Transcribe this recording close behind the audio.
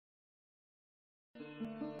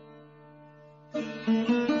Hare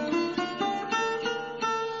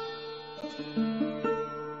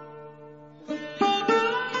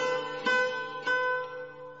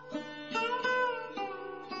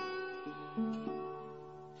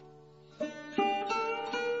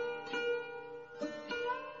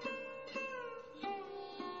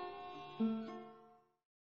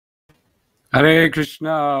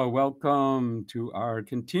Krishna, welcome to our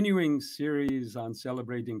continuing series on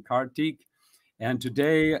celebrating Kartik. And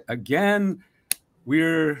today, again,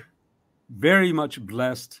 we're very much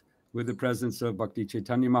blessed with the presence of Bhakti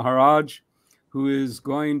Caitanya Maharaj, who is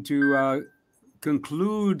going to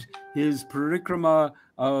conclude his parikrama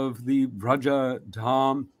of the Braja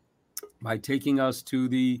Dham by taking us to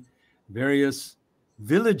the various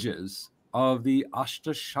villages of the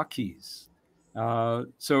Asta Sakhis.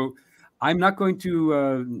 So I'm not going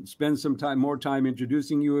to spend some more time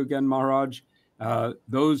introducing you again, Maharaj.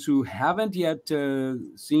 Those who haven't yet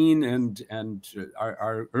seen and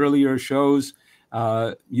our earlier shows,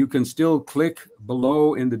 you can still click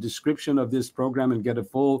below in the description of this program and get a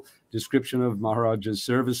full description of Maharaj's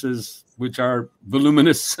services, which are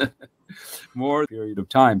voluminous, more period of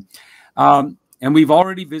time. And we've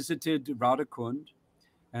already visited Radha Kund,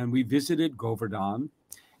 and we visited Govardhan.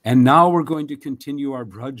 And now we're going to continue our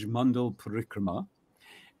Braj Mandal Parikrama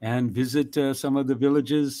and visit some of the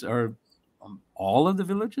villages, or all of the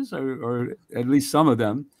villages, or at least some of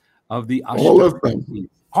them, of the Ashta. All of them.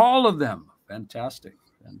 All of them. Fantastic.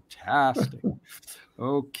 Fantastic.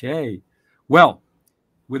 Okay. Well,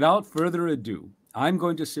 without further ado, I'm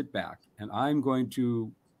going to sit back and I'm going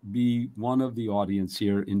to be one of the audience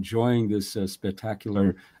here enjoying this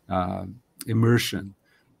spectacular immersion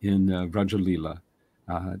in Vraja Leela.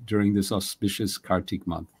 During this auspicious Kartik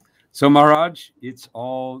month. So Maharaj, it's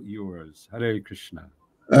all yours. Hare Krishna.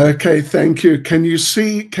 Okay, thank you. Can you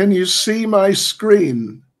see my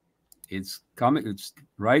screen? It's coming. It's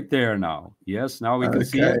right there now. Yes, now we can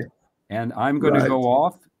see it. And I'm going to go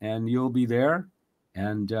off and you'll be there.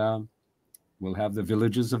 And we'll have the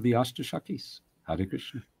villages of the Asta Sakhis. Hare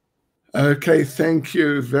Krishna. Okay, thank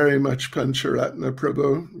you very much, Pancharatna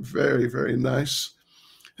Prabhu. Very, very nice.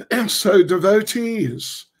 And so,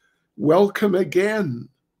 devotees, welcome again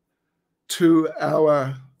to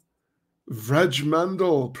our Vraj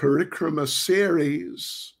Mandal Parikrama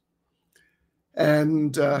series.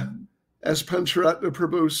 And as Pancharatna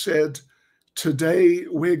Prabhu said, today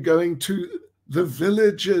we're going to the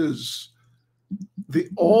villages,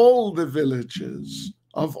 all the villages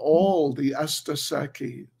of all the Asta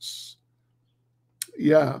Sakhis.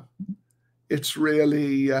 Yeah, it's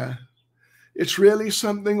really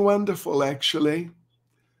something wonderful, actually,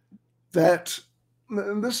 that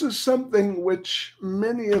this is something which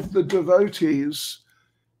many of the devotees,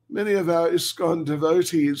 many of our ISKCON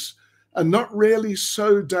devotees are not really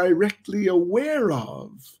so directly aware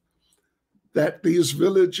of, that these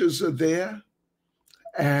villages are there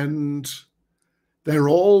and they're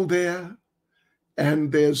all there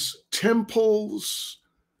and there's temples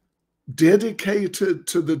dedicated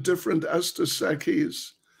to the different Asta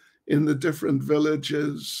Sakhis in the different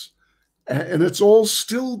villages, and it's all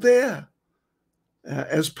still there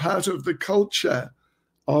as part of the culture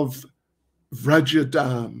of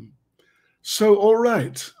Vrajadam. So, all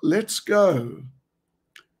right, let's go.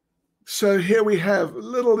 So here we have a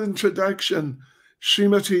little introduction.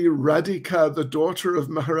 Srimati Radhika, the daughter of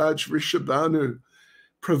Maharaj Rishabhanu,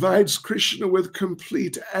 provides Krishna with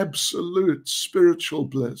complete, absolute spiritual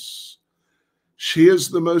bliss. She is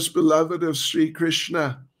the most beloved of Sri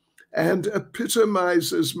Krishna and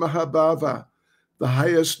epitomizes Mahabhava, the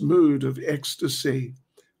highest mood of ecstasy,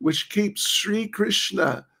 which keeps Sri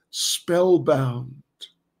Krishna spellbound.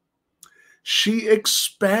 She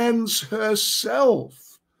expands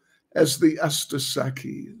herself as the Asta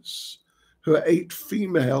Sakhis, her 8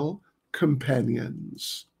 female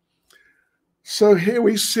companions. So here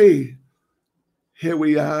we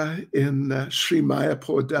are in Sri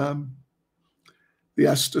Mayapur Dham. The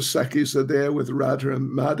Asta Sakhis are there with Radha and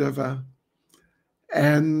Madhava.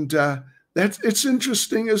 And it's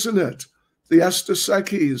interesting, isn't it? The Asta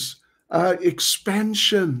Sakhis are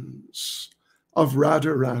expansions of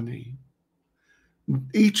Radharani.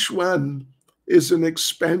 Each one is an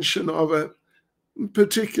expansion of a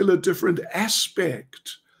particular different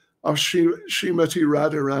aspect of Srimati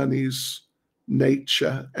Radharani's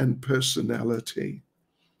nature and personality.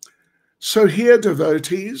 So here,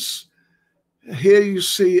 devotees, here you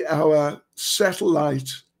see our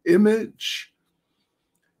satellite image.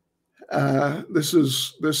 This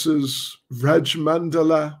is Vraj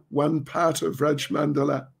Mandala, one part of Vraj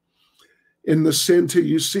Mandala. In the center,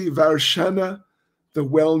 you see Varshana, the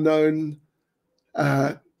well-known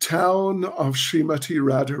town of Srimati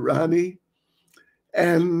Radharani.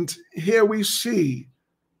 And here we see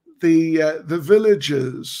the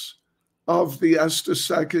villages of the Asta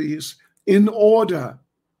Sakhis in order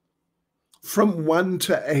from 1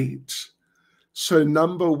 to 8. So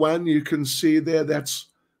number 1, you can see there, that's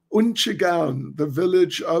Unchigaon, the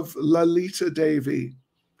village of Lalita Devi.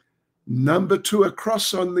 Number 2,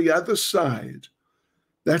 across on the other side,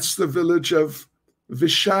 that's the village of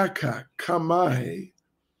Vishaka, Kamai.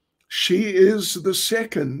 She is the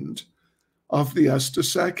second of the Asta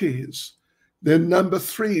Sakhis. Then number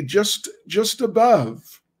 3, just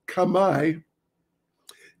above Kamai,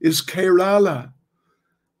 is Kerala,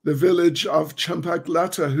 the village of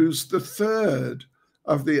Champaklata, who's the third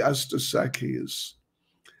of the Asta Sakhis.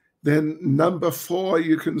 Then number 4,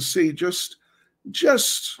 you can see just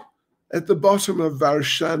at the bottom of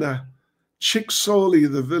Varshana,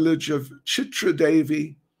 Chiksoli, the village of Chitra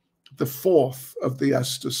Devi, the fourth of the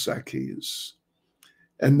Asta Sakhis.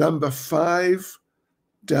 And number 5,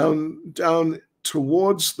 down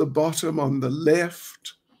towards the bottom on the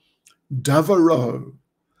left, Davaro,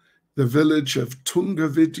 the village of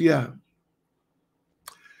Tungavidya.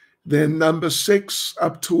 Then number 6,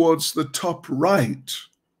 up towards the top right,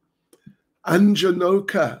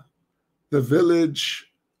 Anjanoka, the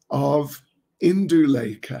village of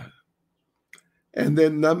Indulekha. And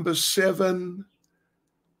then number 7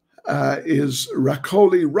 is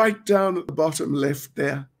Rakoli, right down at the bottom left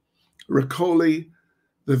there. Rakoli,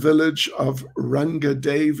 the village of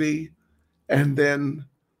Rangadevi. And then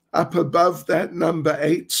up above that, number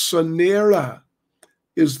 8, Sonera,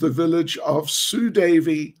 is the village of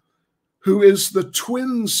Sudevi, who is the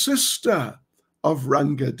twin sister of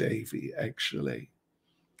Rangadevi, actually.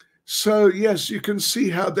 So, yes, you can see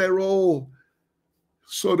how they're all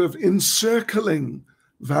sort of encircling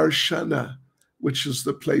Varshana, which is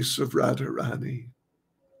the place of Radharani.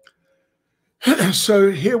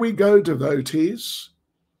 So here we go, devotees.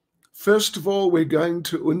 First of all, we're going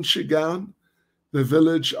to Unchigaon, the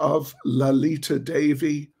village of Lalita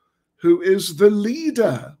Devi, who is the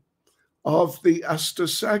leader of the Asta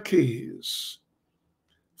Sakhis.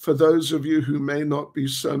 For those of you who may not be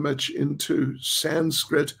so much into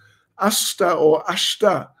Sanskrit, Asta or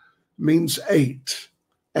Ashta means 8,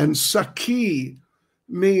 and Sakhi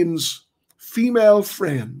means female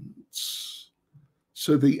friends.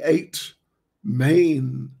 So the 8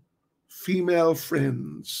 main female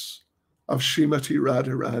friends of Srimati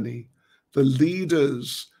Radharani, the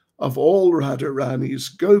leaders of all Radharani's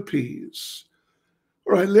gopis.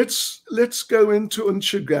 All right, let's go into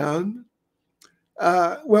Unchigaon.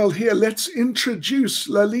 Well, here, let's introduce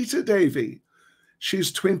Lalita Devi.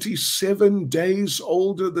 She's 27 days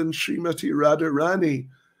older than Srimati Radharani,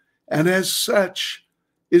 and as such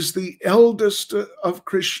is the eldest of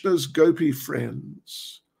Krishna's gopi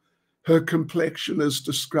friends. Her complexion is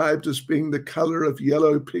described as being the color of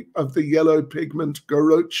the yellow pigment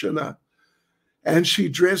Gorochana, and she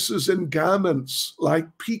dresses in garments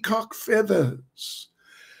like peacock feathers.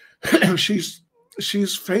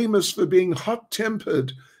 She's famous for being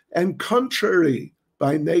hot-tempered and contrary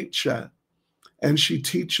by nature, and she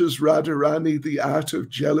teaches Radharani the art of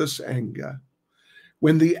jealous anger.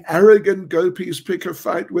 When the arrogant gopis pick a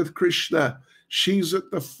fight with Krishna, she's at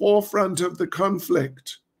the forefront of the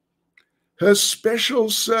conflict. Her special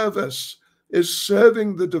service is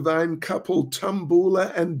serving the divine couple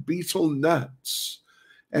tambula and betel nuts,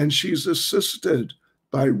 and she's assisted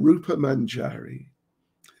by Rupa Manjari.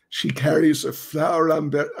 She carries a flower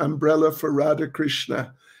umbrella for Radha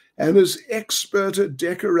Krishna and is expert at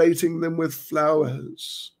decorating them with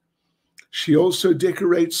flowers. She also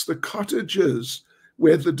decorates the cottages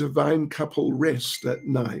where the divine couple rest at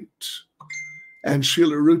night. And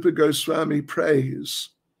Srila Rupa Goswami prays,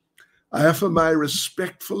 I offer my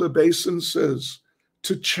respectful obeisances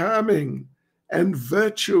to charming and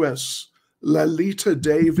virtuous Lalita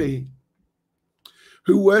Devi,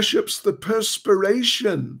 who worships the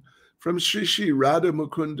perspiration from Sri Sri Radha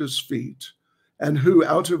Mukunda's feet, and who,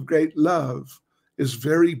 out of great love, is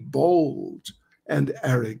very bold and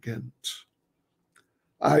arrogant.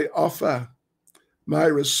 I offer my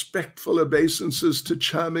respectful obeisances to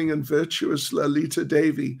charming and virtuous Lalita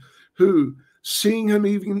Devi, who, seeing him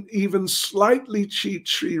even slightly cheat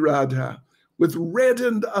Sri Radha, with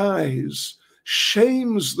reddened eyes,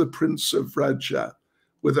 shames the Prince of Vraja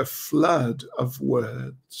with a flood of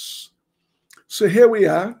words. So here we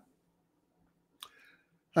are,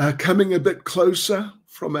 coming a bit closer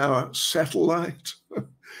from our satellite.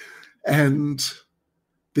 And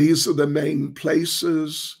these are the main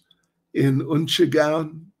places in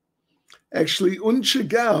Unchigaon. Actually,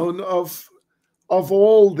 Unchigaon, of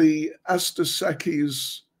all the Asta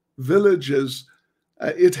Sakhis villages,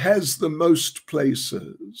 it has the most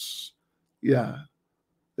places. Yeah,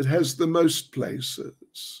 it has the most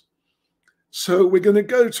places. So we're going to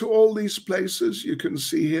go to all these places. You can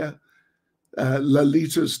see here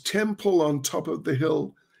Lalita's temple on top of the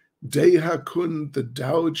hill, Dehakund, the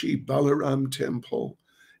Dauji Balaram temple,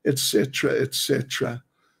 etc., etc.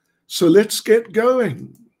 So let's get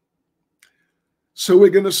going. So we're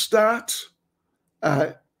going to start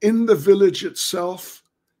in the village itself,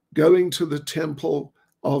 going to the temple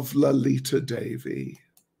of Lalita Devi.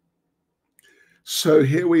 So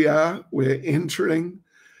here we are, we're entering,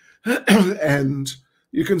 and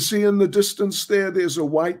you can see in the distance there's a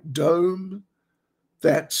white dome.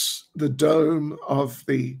 That's the dome of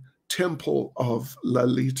the temple of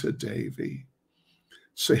Lalita Devi.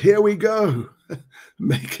 So here we go,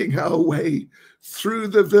 making our way through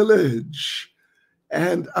the village,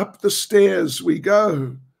 and up the stairs we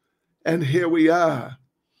go. And here we are,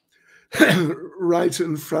 right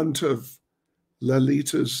in front of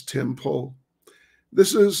Lalita's temple.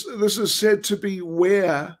 This is said to be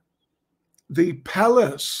where the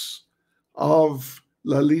palace of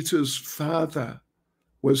Lalita's father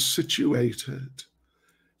was situated.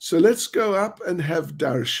 So let's go up and have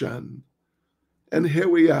darshan. And here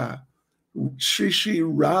we are, Shri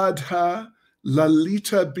Radha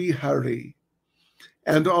Lalita Bihari.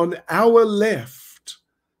 And on our left,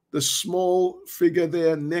 the small figure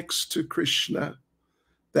there next to Krishna,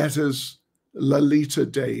 that is Lalita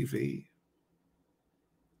Devi.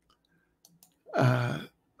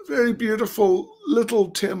 Very beautiful little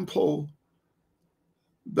temple,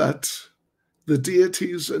 but the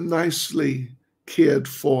deities are nicely cared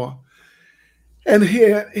for. And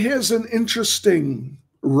here's an interesting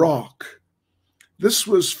rock. This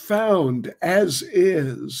was found as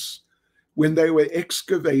is when they were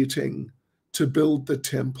excavating to build the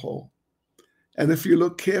temple. And if you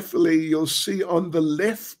look carefully, you'll see on the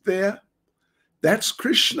left there, that's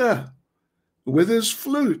Krishna with his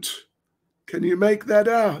flute. Can you make that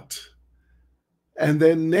out? And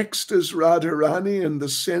then next is Radharani in the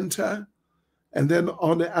center. And then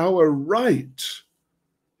on our right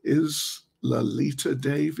is Lalita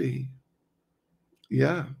Devi.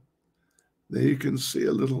 Yeah, there you can see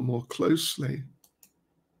a little more closely.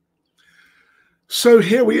 So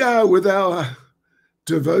here we are with our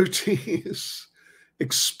devotees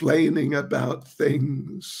explaining about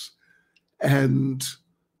things. And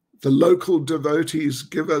the local devotees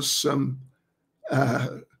give us some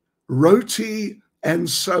roti and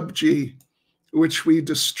sabji, which we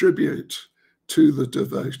distribute to the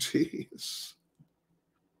devotees.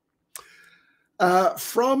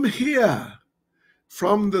 From here,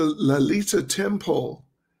 from the Lalita temple,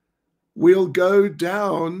 we'll go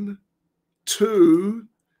down to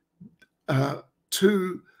the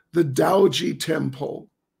Dauji temple.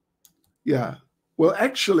 Yeah, well,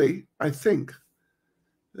 actually, I think,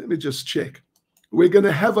 let me just check. We're going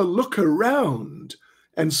to have a look around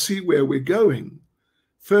and see where we're going.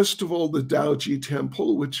 First of all, the Dauji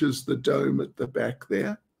temple, which is the dome at the back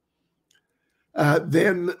there.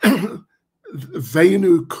 Then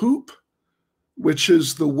Venu Koop, which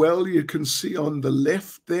is the well you can see on the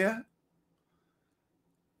left there.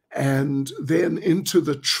 And then into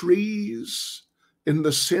the trees in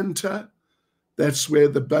the center. That's where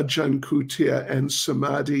the Bhajan Kutir and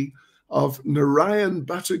Samadhi of Narayan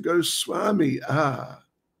Bhatta Goswami are.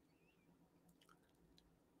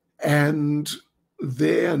 And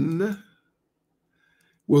then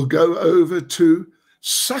we'll go over to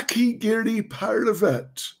Sakhigiri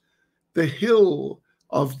Parvat, the hill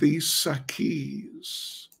of the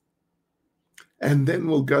Sakhis. And then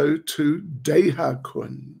we'll go to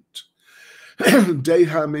Dehakund.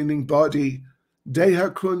 Deha meaning body.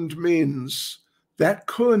 Dehakund means that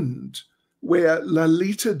kund where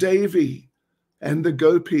Lalita Devi and the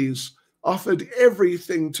gopis offered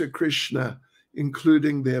everything to Krishna,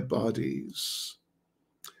 including their bodies.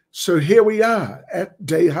 So here we are at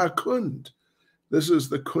Dehakund. This is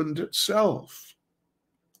the kund itself.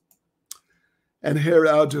 And here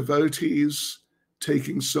are devotees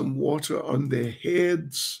taking some water on their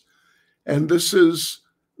heads. And this is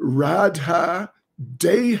Radha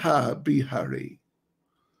Deha Bihari,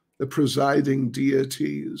 the presiding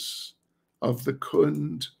deities of the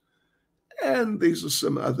kund. And these are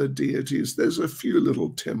some other deities. There's a few little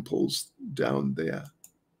temples down there.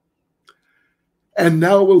 And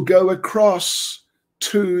now we'll go across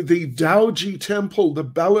to the Dauji temple, the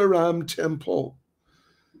Balaram temple.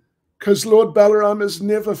 Because Lord Balaram is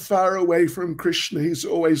never far away from Krishna. He's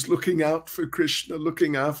always looking out for Krishna,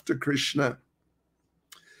 looking after Krishna.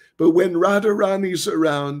 But when Radharani's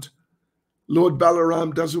around, Lord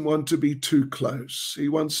Balaram doesn't want to be too close. He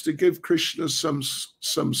wants to give Krishna some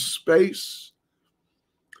space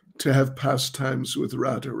to have pastimes with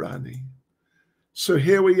Radharani. So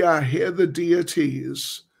here we are, here the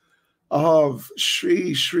deities of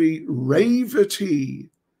Sri Revati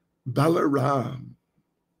Balaram.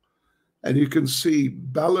 And you can see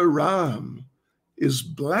Balaram is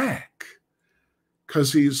black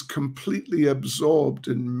because he's completely absorbed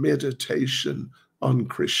in meditation on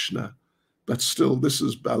Krishna. But still, this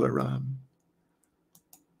is Balaram.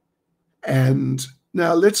 And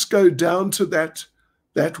now let's go down to that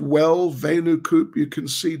well, Venukup. You can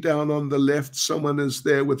see down on the left, someone is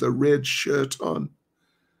there with a red shirt on,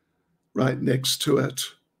 right next to it.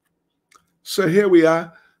 So here we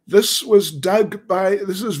are. This was dug by,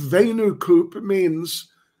 this is Venukup, means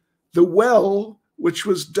the well which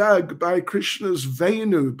was dug by Krishna's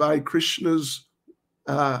Venu, by Krishna's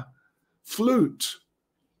flute.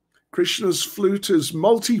 Krishna's flute is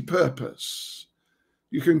multi-purpose.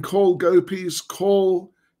 You can call gopis,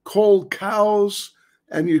 call cows,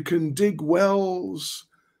 and you can dig wells,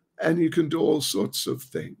 and you can do all sorts of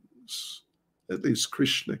things. At least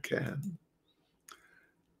Krishna can.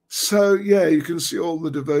 So, yeah, you can see all the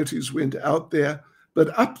devotees went out there.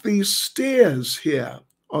 But up these stairs here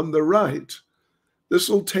on the right, this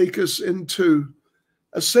will take us into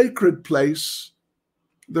a sacred place,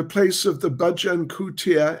 the place of the Bhajan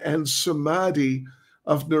Kutir and Samadhi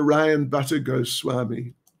of Narayan Bhatta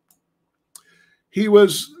Goswami. He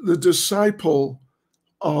was the disciple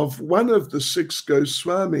of one of the 6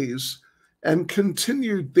 Goswamis and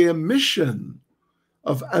continued their mission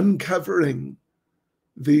of uncovering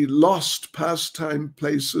the lost pastime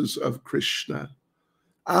places of Krishna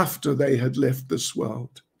after they had left this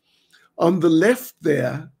world. On the left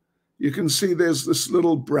there, you can see there's this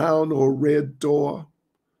little brown or red door.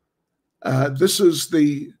 This is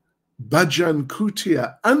the Bhajan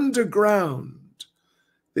Kutir underground.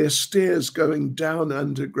 There's stairs going down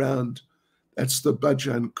underground. That's the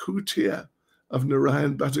Bhajan Kutir of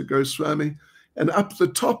Narayan Bhatta Goswami. And up the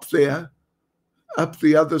top there, up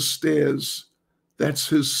the other stairs, that's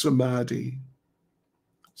his Samadhi.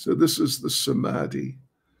 So this is the Samadhi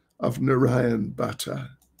of Narayan Bhatta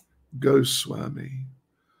Goswami.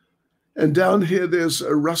 And down here there's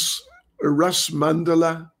a Ras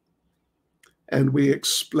Mandala, and we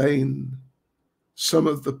explain some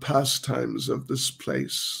of the pastimes of this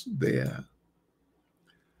place there.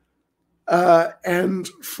 And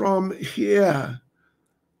from here,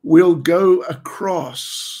 we'll go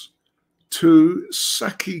across to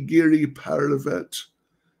Sakhigiri Parvat,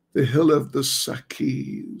 the hill of the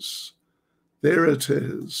Sakhis. There it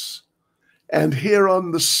is. And here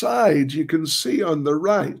on the side, you can see on the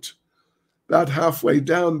right, about halfway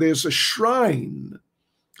down, there's a shrine.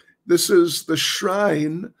 This is the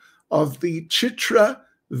shrine of the Chitra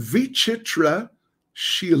Vichitra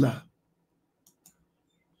Shila.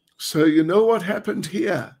 So you know what happened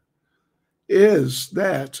here is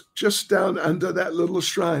that just down under that little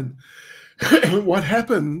shrine, what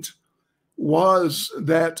happened was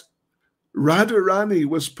that Radharani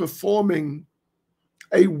was performing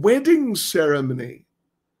a wedding ceremony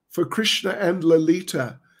for Krishna and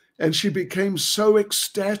Lalita, and she became so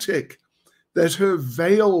ecstatic that her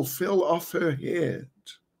veil fell off her head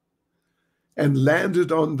and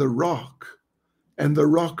landed on the rock, and the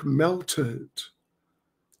rock melted.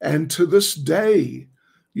 And to this day,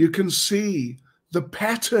 you can see the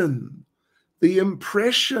pattern, the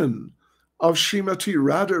impression of Srimati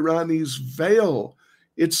Radharani's veil.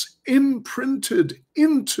 It's imprinted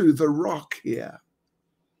into the rock here.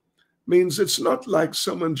 Means it's not like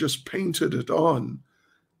someone just painted it on,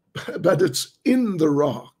 but it's in the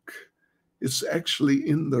rock. It's actually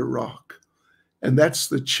in the rock. And that's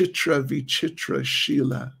the Chitra Vichitra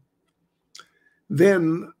Shila.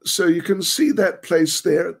 Then, so you can see that place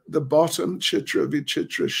there at the bottom, Chitra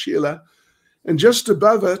Vichitra Shila. And just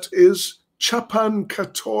above it is Chapan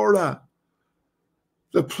Katora,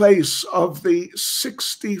 the place of the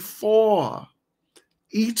 64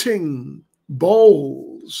 eating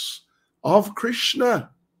bowls of Krishna.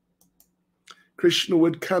 Krishna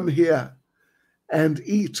would come here and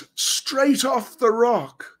eat straight off the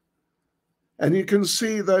rock. And you can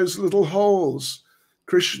see those little holes.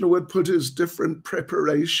 Krishna would put his different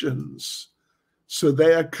preparations. So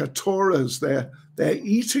they are katoras, they're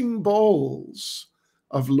eating bowls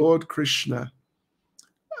of Lord Krishna.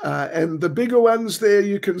 And the bigger ones there,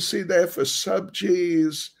 you can see there for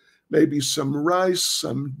sabjis, maybe some rice,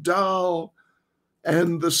 some dal.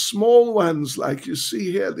 And the small ones, like you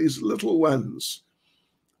see here, these little ones,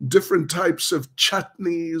 different types of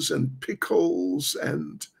chutneys and pickles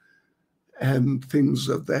and things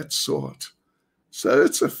of that sort. So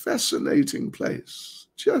it's a fascinating place,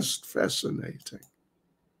 just fascinating.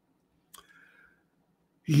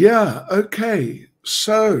 Yeah, okay.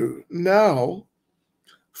 So now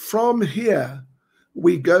from here,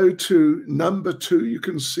 we go to number 2, you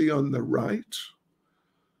can see on the right,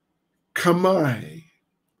 Kamai,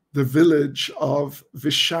 the village of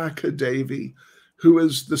Vishaka Devi, who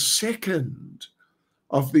is the second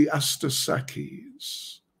of the Asta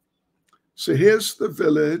Sakhis. So here's the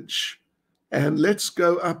village, and let's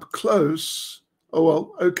go up close. Oh,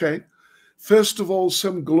 well, okay. First of all,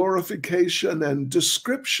 some glorification and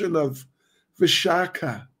description of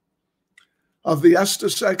Vishaka. Of the Asta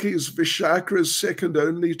Sakhis, Vishaka is second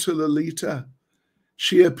only to Lalita.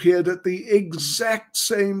 She appeared at the exact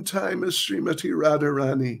same time as Srimati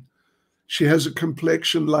Radharani. She has a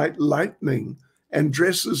complexion like lightning and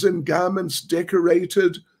dresses in garments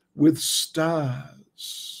decorated with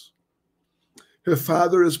stars. Her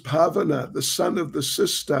father is Pavana, the son of the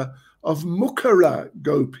sister of Mukara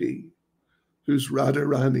Gopi, who's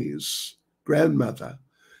Radharani's grandmother.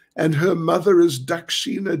 And her mother is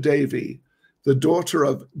Dakshina Devi, the daughter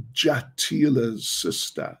of Jatila's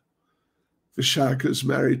sister. Vishaka is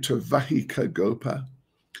married to Vahika Gopa.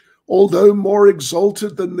 Although more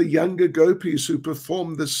exalted than the younger gopis who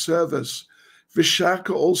perform this service,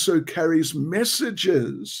 Vishaka also carries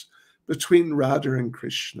messages between Radha and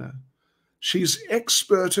Krishna. She's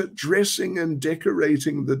expert at dressing and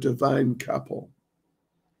decorating the divine couple.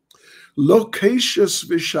 Loquacious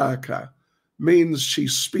Vishaka means she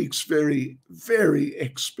speaks very, very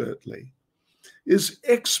expertly, is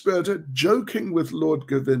expert at joking with Lord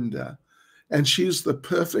Govinda, and she's the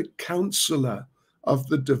perfect counselor of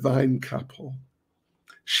the divine couple.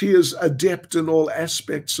 She is adept in all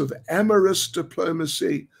aspects of amorous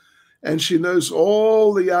diplomacy, and she knows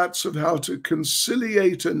all the arts of how to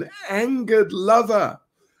conciliate an angered lover,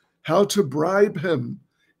 how to bribe him,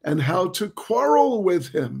 and how to quarrel with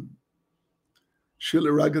him.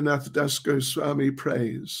 Srila Raghunath Das Goswami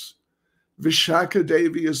prays, Vishaka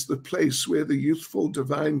Devi is the place where the youthful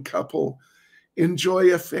divine couple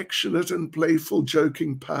enjoy affectionate and playful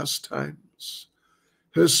joking pastimes.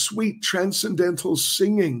 Her sweet transcendental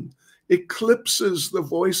singing eclipses the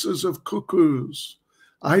voices of cuckoos.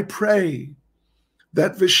 I pray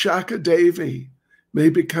that Vishaka Devi may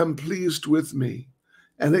become pleased with me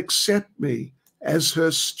and accept me as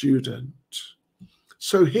her student.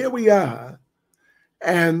 So here we are,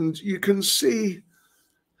 and you can see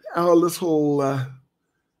our little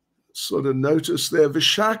sort of notice there,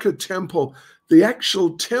 Vishaka Temple. The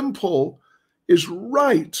actual temple is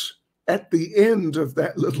right at the end of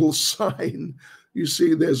that little sign. You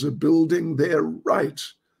see there's a building there right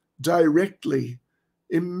directly,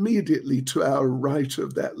 immediately to our right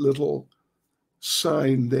of that little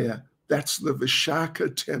sign there. That's the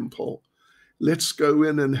Vishaka Temple. Let's go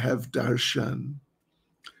in and have darshan.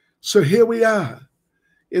 So here we are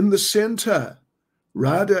in the center,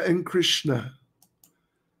 Radha and Krishna.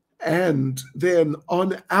 And then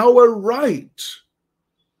on our right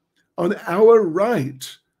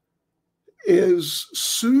is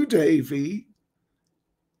Sudevi,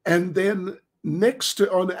 and then next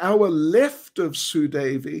to, on our left of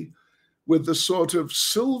Sudevi, with the sort of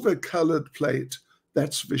silver-colored plate,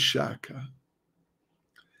 that's Vishaka.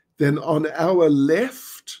 Then on our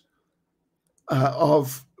left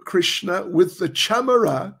of Krishna, with the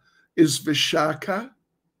chamara, is Vishaka.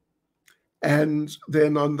 And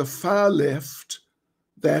then on the far left,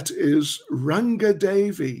 that is Ranga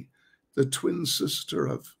Devi, the twin sister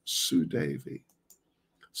of Sudevi.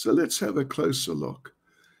 So let's have a closer look.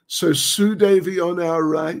 So Sudevi on our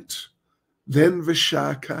right, then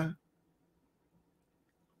Vishaka.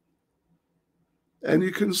 And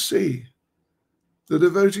you can see the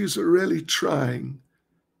devotees are really trying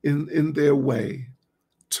in their way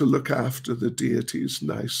to look after the deities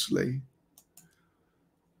nicely.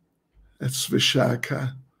 That's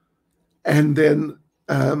Vishaka. And then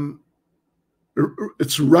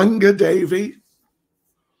it's Ranga Devi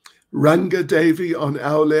on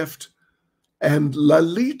our left, and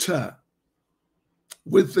Lalita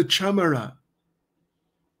with the chamara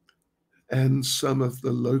and some of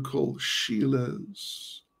the local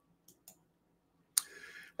Sheelas.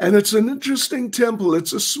 And it's an interesting temple.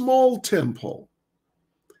 It's a small temple,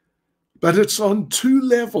 but it's on 2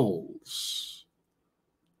 levels.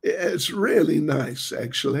 It's really nice,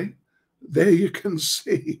 actually. There you can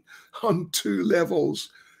see on 2 levels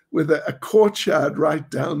with a courtyard right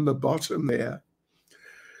down the bottom there.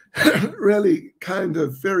 Really kind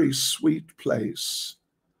of very sweet place.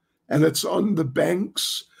 And it's on the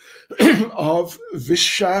banks of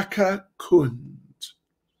Vishaka Kund.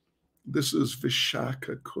 This is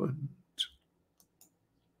Vishaka Kund.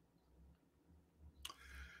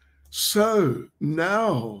 So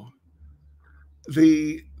now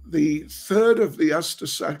the third of the Asta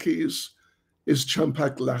Sakhis is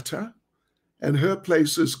Champaklata, and her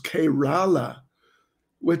place is Kerala,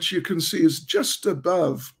 which you can see is just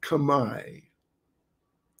above Kamai.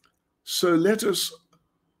 So let us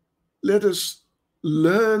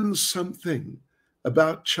learn something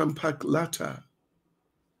about Champaklata.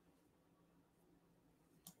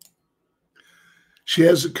 She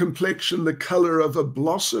has a complexion the color of a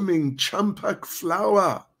blossoming champak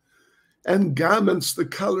flower and garments the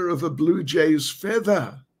color of a blue jay's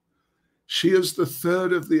feather. She is the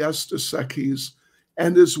third of the Asta Sakhis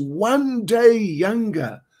and is 1 day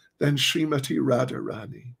younger than Srimati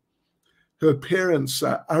Radharani. Her parents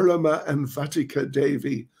are Arama and Vatika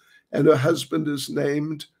Devi, and her husband is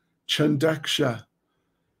named Chandaksha.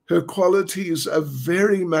 Her qualities are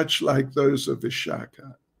very much like those of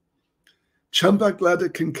Vishaka.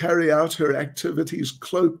 Champaklata can carry out her activities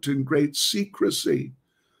cloaked in great secrecy.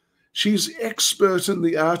 She's expert in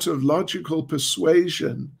the art of logical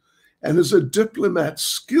persuasion and is a diplomat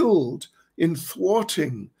skilled in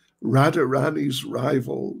thwarting Radharani's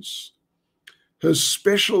rivals. Her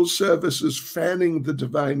special service is fanning the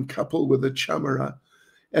divine couple with a chamara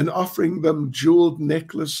and offering them jeweled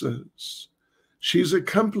necklaces. She's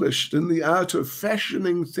accomplished in the art of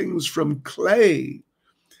fashioning things from clay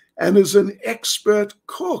and is an expert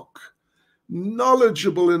cook,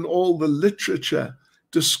 knowledgeable in all the literature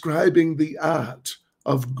describing the art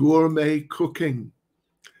of gourmet cooking.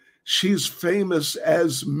 She's famous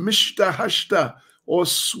as Mishta Hashta, or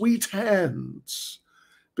sweet hands,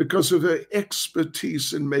 because of her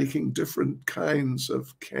expertise in making different kinds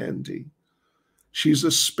of candy. She's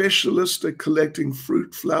a specialist at collecting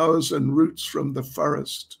fruit, flowers, and roots from the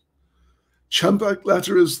forest.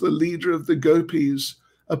 Champaklata is the leader of the gopis,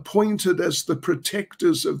 appointed as the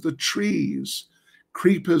protectors of the trees,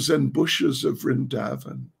 creepers, and bushes of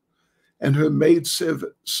Vrindavan, and her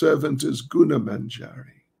maid-servant is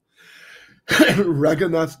Gunamanjari.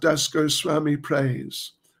 Raghunath Das Goswami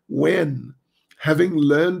prays, when, having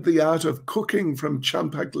learned the art of cooking from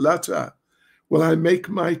Champaklata, will I make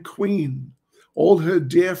my queen, all her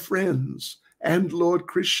dear friends, and Lord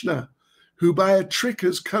Krishna, who by a trick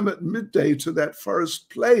has come at midday to that forest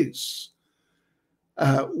place,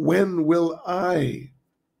 when will I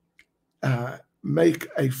make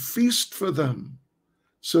a feast for them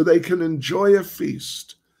so they can enjoy a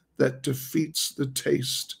feast that defeats the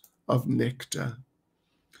taste of nectar?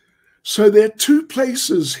 So there are two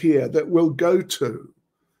places here that we'll go to.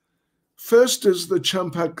 First is the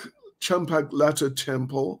Champaklata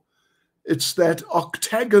temple. It's that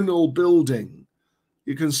octagonal building.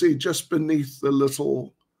 You can see just beneath the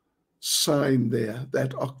little sign there,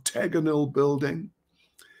 that octagonal building.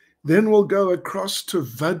 Then we'll go across to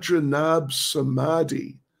Vajranabh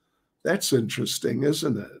Samadhi. That's interesting,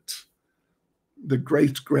 isn't it? The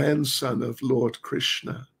great-grandson of Lord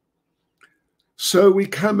Krishna. So we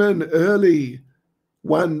come in early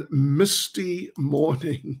one misty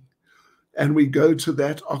morning and we go to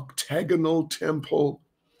that octagonal temple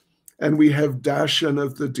and we have darshan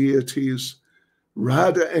of the deities,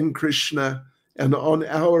 Radha and Krishna, and on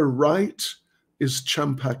our right is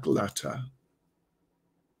Champaklata.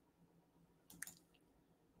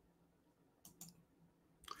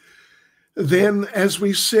 Then, as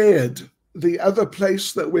we said, the other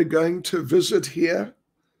place that we're going to visit here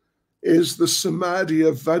is the Samadhi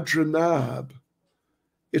of Vajranabh.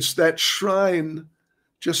 It's that shrine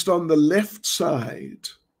just on the left side.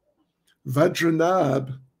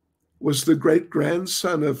 Vajranabh was the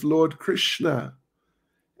great-grandson of Lord Krishna,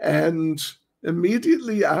 and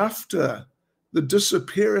immediately after the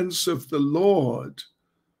disappearance of the Lord,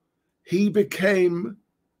 he became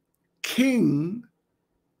king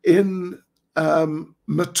in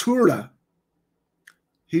Mathura.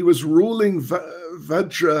 He was ruling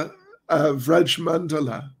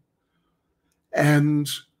Vrajmandala, and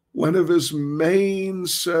one of his main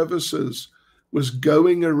services was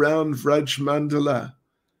going around Vrajmandala,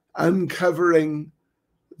 uncovering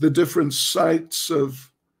the different sites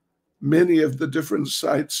of many of the different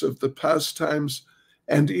sites of the pastimes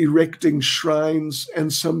and erecting shrines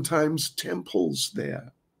and sometimes temples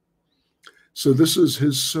there. So this is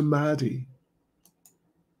his samadhi.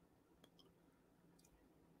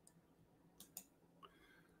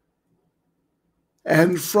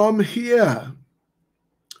 And from here,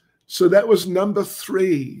 so that was number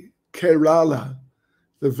 3, Kerala,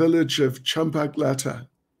 the village of Champaklata.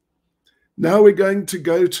 Now we're going to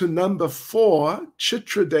go to number 4,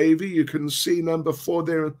 Chitradevi. You can see number 4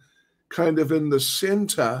 there kind of in the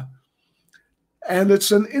center. And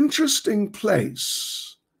it's an interesting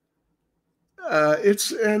place.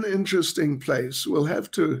 It's an interesting place. We'll have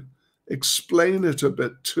to explain it a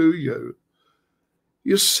bit to you.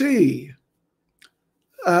 You see,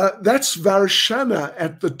 that's Varshana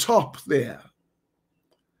at the top there.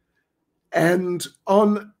 And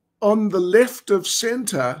on the left of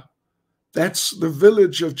center, that's the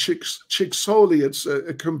village of Chiksoli. It's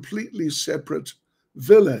a completely separate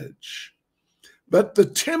village. But the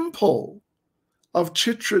temple of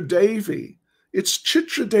Chitra Devi, it's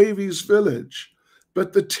Chitra Devi's village,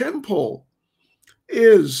 but the temple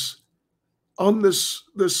is on this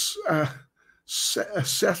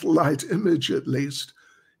satellite image, at least.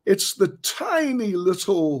 It's the tiny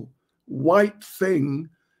little white thing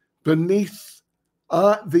beneath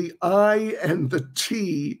the I and the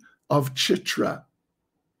T of Chitra.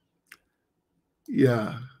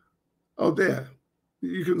 Yeah. Oh, there.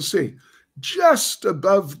 You can see. Just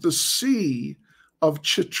above the C of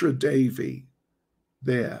Chitra Devi.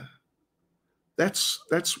 There. That's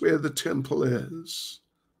where the temple is.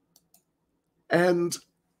 And,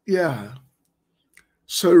 yeah.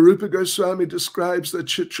 So Rupa Goswami describes that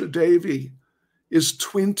Chitra Devi is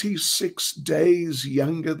 26 days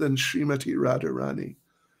younger than Srimati Radharani.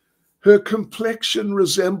 Her complexion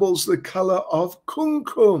resembles the color of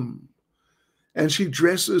kumkum, and she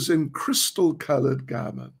dresses in crystal-colored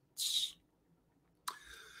garments.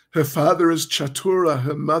 Her father is Chatura,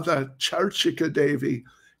 her mother Charchika Devi,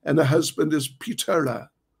 and her husband is Pitara.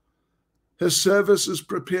 Her service is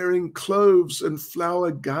preparing cloves and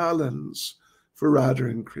flower garlands for Radha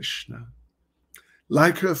and Krishna.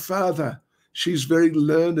 Like her father, she's very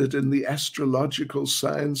learned in the astrological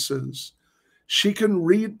sciences. She can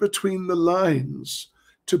read between the lines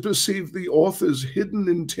to perceive the author's hidden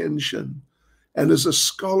intention and is a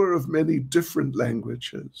scholar of many different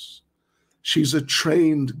languages. She's a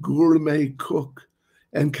trained gourmet cook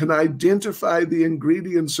and can identify the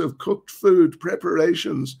ingredients of cooked food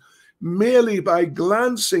preparations merely by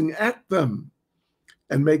glancing at them,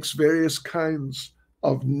 and makes various kinds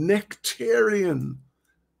of nectarian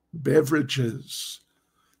beverages.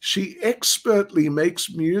 She expertly makes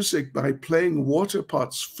music by playing water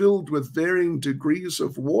pots filled with varying degrees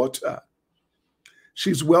of water.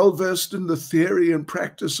 She's well versed in the theory and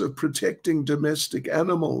practice of protecting domestic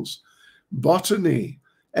animals, botany,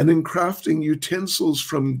 and in crafting utensils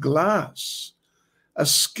from glass. A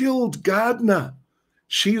skilled gardener,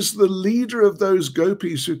 she's the leader of those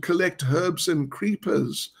gopis who collect herbs and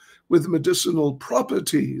creepers with medicinal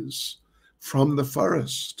properties from the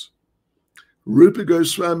forest. Rupa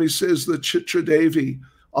Goswami says that Chitra Devi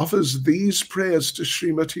offers these prayers to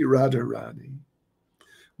Srimati Radharani.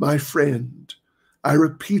 My friend, I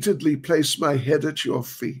repeatedly place my head at your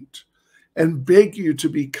feet and beg you to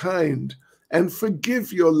be kind and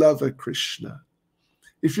forgive your lover Krishna.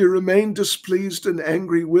 If you remain displeased and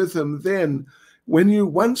angry with him, then, when you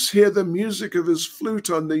once hear the music of his flute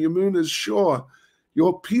on the Yamuna's shore,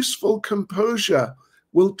 your peaceful composure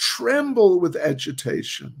will tremble with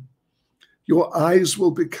agitation. Your eyes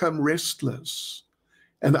will become restless,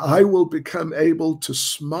 and I will become able to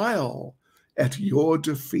smile at your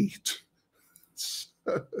defeat.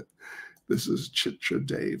 This is Chitra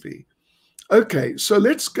Devi. Okay, so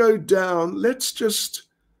let's go down. Let's just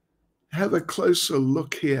have a closer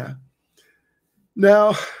look here.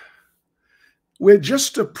 Now, we're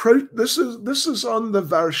just this is on the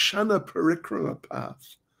Varshana Parikrama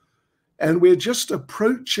path, and we're just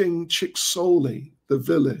approaching Chiksoli, the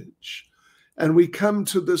village, and we come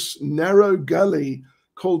to this narrow gully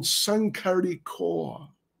called Sankari Kaur.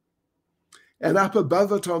 And up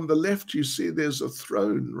above it on the left, you see there's a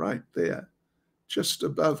throne right there, just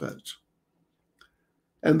above it.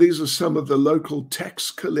 And these are some of the local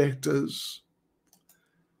tax collectors.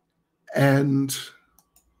 And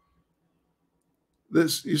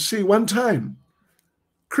this, you see, one time,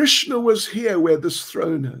 Krishna was here where this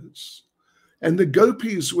throne is. And the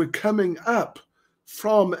gopis were coming up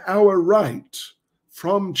from our right,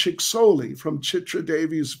 from Chiksoli, from Chitra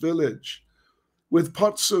Devi's village, with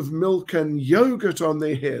pots of milk and yogurt on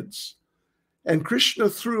their heads. And Krishna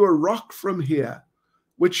threw a rock from here,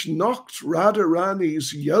 which knocked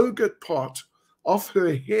Radharani's yogurt pot off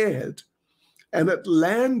her head, and it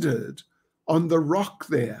landed on the rock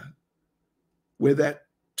there, where that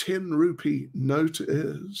 10 rupee note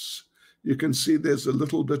is. You can see there's a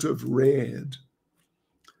little bit of red.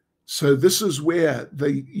 So this is where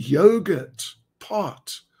the yogurt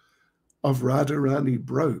pot of Radharani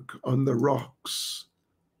broke on the rocks.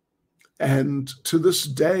 And to this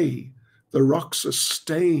day, the rocks are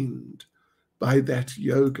stained by that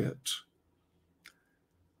yogurt.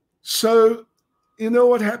 So, you know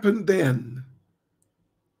what happened then?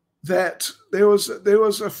 That there was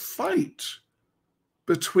a fight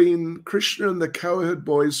between Krishna and the cowherd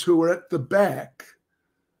boys who were at the back,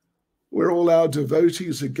 where all our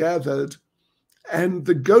devotees are gathered, and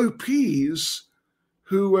the gopis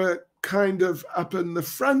who were kind of up in the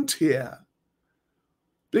front here.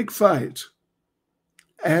 Big fight.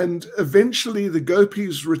 And eventually the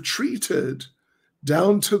gopis retreated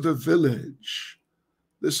down to the village.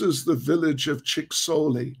 This is the village of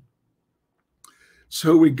Chiksoli.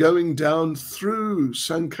 So we're going down through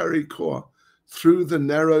Sankarikor, through the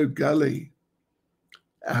narrow gully,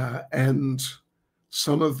 and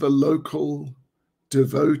some of the local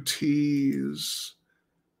devotees,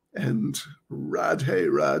 and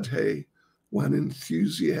Radhe, one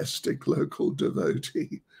enthusiastic local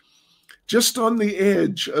devotee, just on the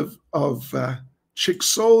edge of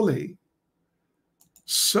Chiksoli.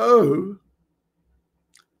 So,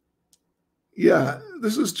 yeah,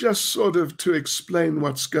 this is just sort of to explain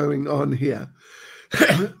what's going on here.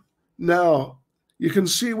 Now, you can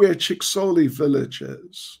see where Chiksoli village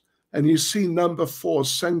is, and you see number 4,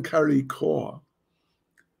 Sankarikor.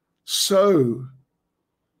 So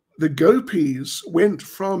the gopis went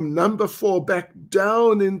from number 4 back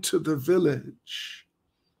down into the village,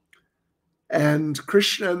 and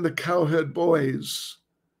Krishna and the cowherd boys,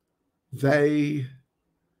 they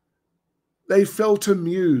felt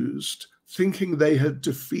amused, thinking they had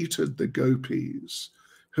defeated the gopis,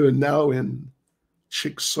 who are now in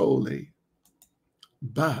Chiksoli.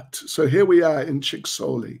 But, so here we are in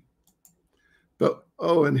Chiksoli. But,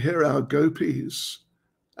 oh, and here are our gopis,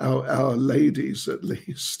 our ladies at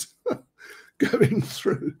least, going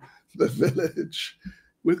through the village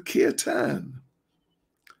with kirtan.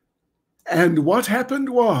 And what happened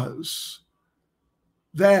was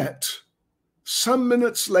that some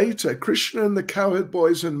minutes later, Krishna and the cowherd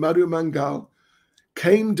boys and Madhu Mangal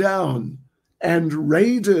came down and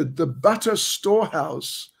raided the butter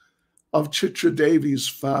storehouse of Chitradevi's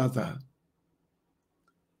father.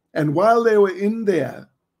 And while they were in there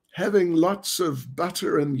having lots of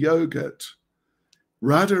butter and yogurt,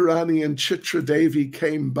 Radharani and Chitradevi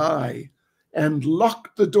came by and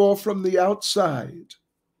locked the door from the outside.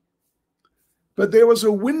 But there was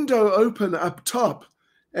a window open up top,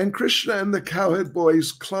 and Krishna and the cowherd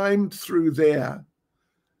boys climbed through there.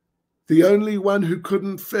 The only one who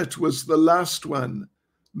couldn't fit was the last one,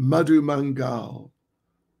 Madhu Mangal,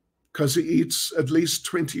 because he eats at least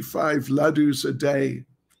 25 laddus a day.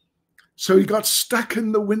 So he got stuck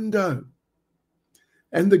in the window,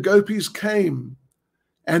 and the gopis came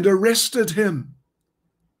and arrested him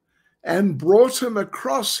and brought him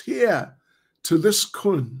across here to this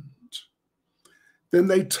kund. Then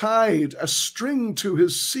they tied a string to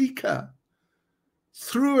his sika,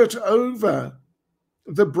 threw it over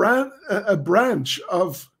a branch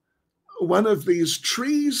of one of these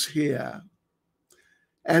trees here,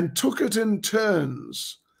 and took it in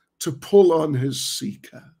turns to pull on his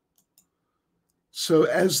sika. So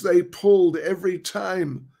as they pulled, every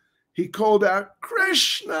time he called out,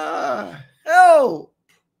 "Krishna, help!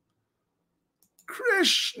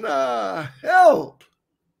 Krishna, help!"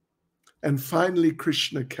 And finally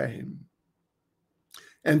Krishna came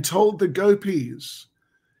and told the gopis,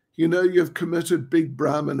 you know, you've committed big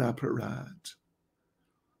Brahman aparad.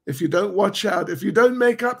 If you don't watch out, if you don't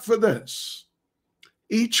make up for this,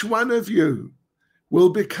 each one of you will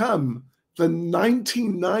become the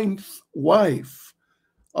 99th wife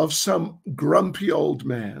of some grumpy old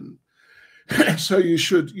man. So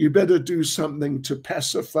you better do something to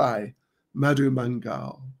pacify Madhu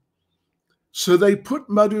Mangal. So they put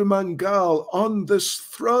Madhu Mangal on this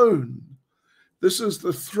throne. This is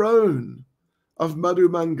the throne of Madhu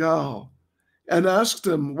Mangal, and asked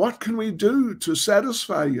him, what can we do to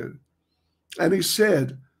satisfy you? And he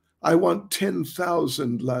said, I want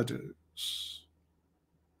 10,000 laddus.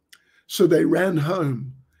 So they ran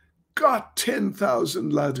home, got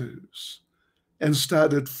 10,000 laddus, and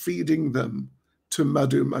started feeding them to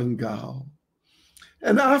Madhu Mangal.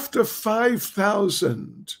 And after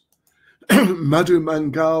 5,000, Madhu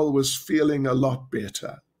Mangal was feeling a lot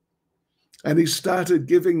better. And he started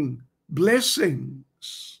giving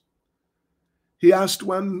blessings. He asked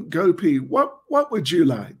one gopi, what would you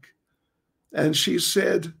like? And she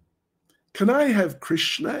said, can I have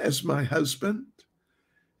Krishna as my husband?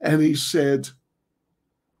 And he said,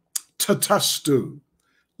 Tatastu,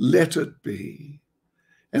 let it be.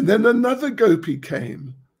 And then another gopi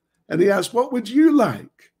came and he asked, what would you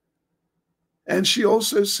like? And she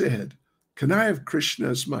also said, can I have Krishna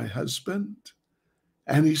as my husband?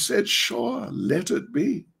 And he said, sure, let it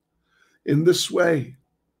be. In this way,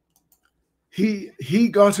 he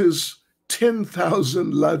got his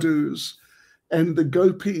 10,000 laddus, and the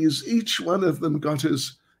gopis, each one of them got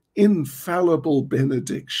his infallible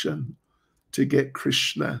benediction to get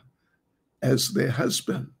Krishna as their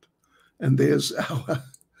husband. And there's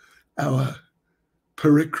our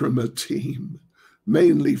Parikrama team,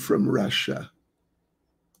 mainly from Russia.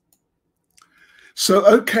 So,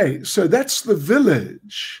 okay, so that's the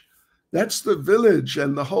village. That's the village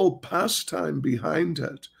and the whole pastime behind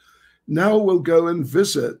it. Now we'll go and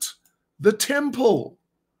visit the temple,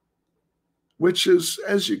 which is,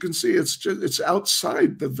 as you can see, it's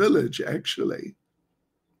outside the village, actually.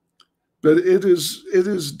 But it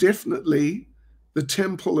is definitely the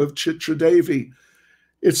temple of Chitradevi.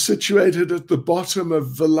 It's situated at the bottom of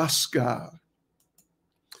Vilaskar.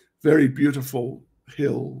 Very beautiful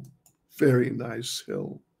hill, very nice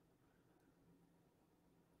hill.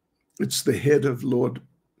 It's the head of Lord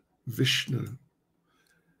Vishnu.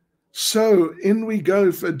 So in we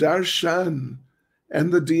go for darshan,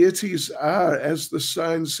 and the deities are, as the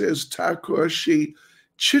sign says, Thakur Shri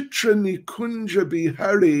Chitra Nikunja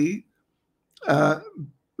Bihari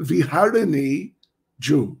Viharini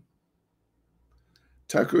Ju.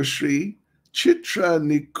 Thakur Shri Chitra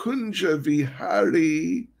Nikunja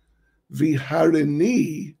Vihari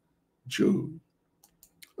Viharini Ju.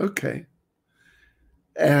 Okay.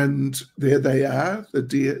 And there they are, the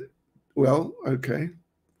deer. Well, okay.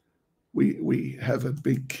 We have a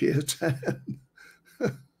big kirtan.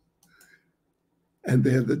 And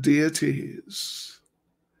they're the deities.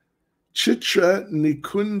 Chitra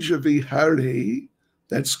Nikunja Vihari,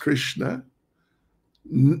 that's Krishna.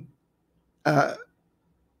 Nikunja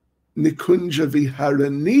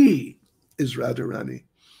Viharini is Radharani.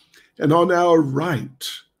 And on our right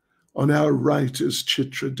is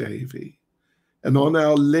Chitra Devi. And on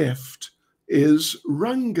our left is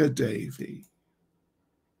Ranga Devi.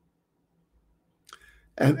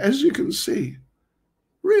 And as you can see,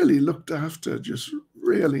 really looked after just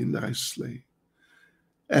really nicely.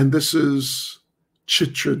 And this is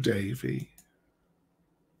Chitra Devi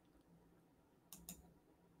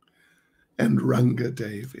and Ranga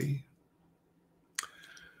Devi.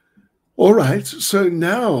 All right, so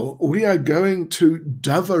now we are going to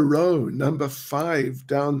Davaro, number 5,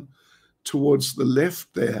 down towards the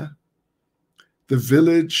left there, the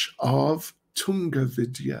village of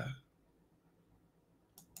Tungavidya.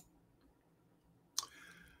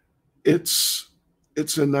 It's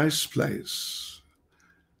a nice place.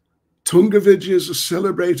 Tungavidya is a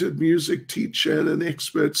celebrated music teacher and an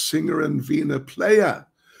expert singer and veena player.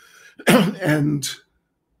 And,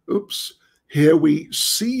 here we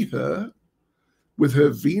see her with her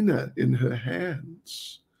veena in her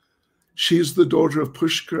hands. She's the daughter of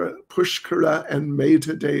Pushkara and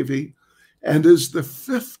Meta Devi and is the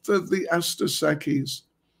 5th of the Asta Sakhis.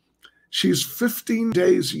 She's 15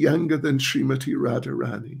 days younger than Srimati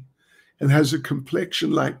Radharani and has a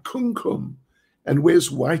complexion like kumkum and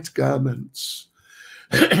wears white garments.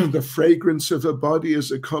 The fragrance of her body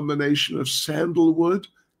is a combination of sandalwood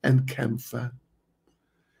and camphor.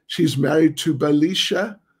 She's married to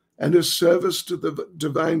Balisha, and her service to the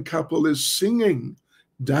divine couple is singing,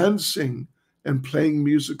 dancing, and playing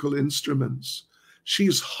musical instruments.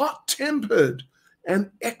 She's hot-tempered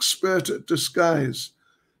and expert at disguise.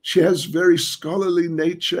 She has very scholarly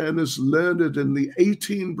nature and is learned in the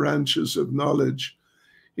 18 branches of knowledge,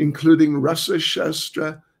 including Rasa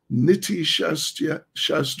Shastra, Niti Shastra,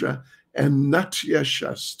 and Natya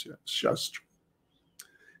Shastra.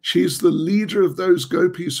 She's the leader of those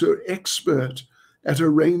gopis who are expert at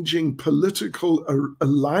arranging political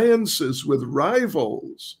alliances with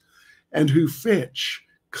rivals and who fetch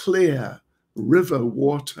clear river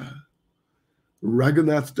water.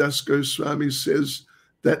 Raghunath Das Goswami says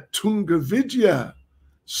that Tungavidya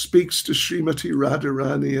speaks to Srimati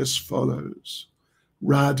Radharani as follows.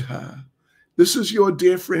 Radha, this is your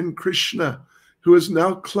dear friend Krishna, who has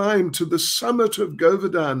now climbed to the summit of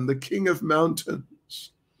Govardhan, the king of mountains.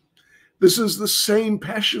 This is the same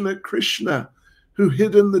passionate Krishna who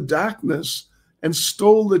hid in the darkness and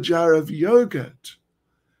stole the jar of yogurt.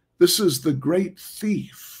 This is the great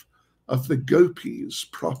thief of the gopis'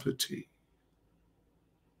 property.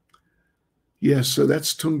 Yes, so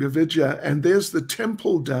that's Tungavidya, and there's the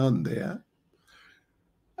temple down there.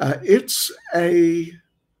 It's a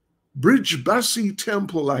Brijbasi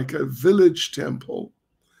temple, like a village temple,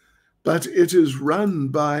 but it is run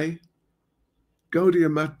by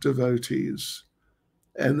Gaudiya Math devotees.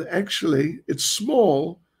 And actually, it's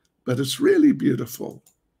small, but it's really beautiful,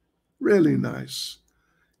 really nice.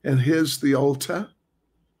 And here's the altar.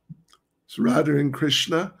 It's Radha and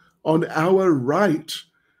Krishna. On our right,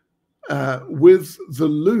 with the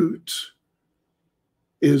lute,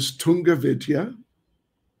 is Tungavidya.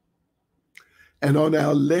 And on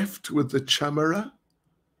our left, with the chamara,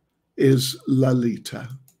 is Lalita,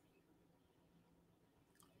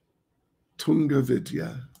 Tunga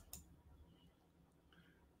Vidya.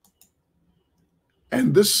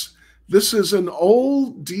 And this is an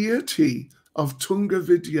old deity of Tunga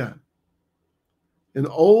Vidya, an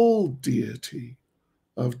old deity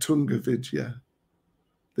of Tunga Vidya.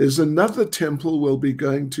 There's another temple we'll be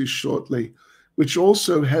going to shortly, which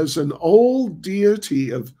also has an old deity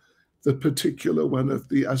of the particular one of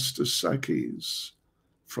the Asta Sakhis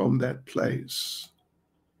from that place.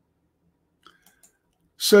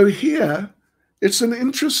 So here, it's an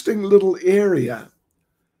interesting little area.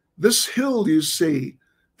 This hill, you see,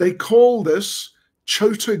 they call this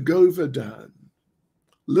Chota Govardhan,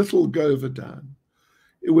 Little Govardhan.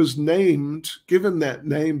 It was given that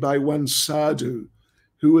name by one sadhu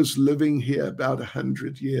who was living here about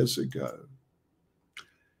 100 years ago.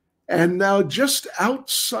 And now just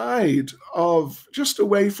outside of, just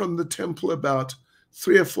away from the temple about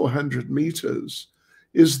 300 or 400 meters,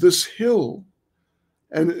 is this hill.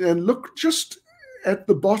 And look just at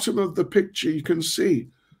the bottom of the picture, you can see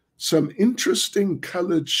some interesting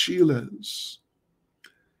colored shilas.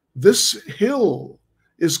 This hill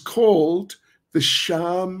is called the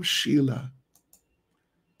Sham Shila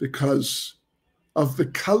because of the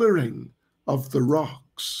coloring of the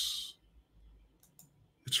rocks.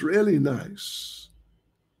 It's really nice.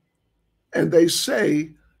 And they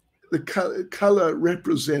say the color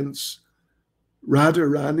represents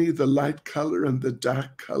Radharani, the light color, and the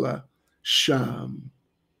dark color, Sham.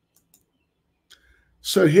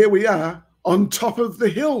 So here we are on top of the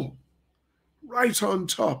hill, right on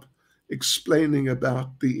top, explaining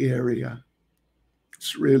about the area.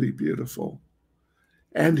 It's really beautiful.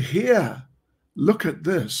 And here, look at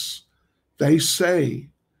this. They say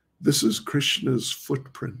this is Krishna's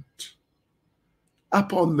footprint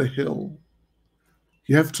up on the hill.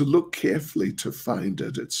 You have to look carefully to find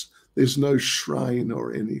it. There's no shrine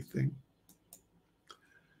or anything.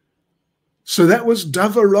 So that was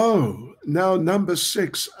Davaro. Now number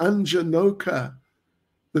 6, Anjanoka,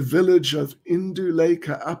 the village of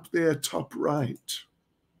Indulekha up there top right.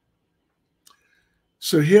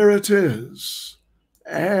 So here it is.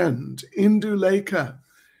 And Indulekha,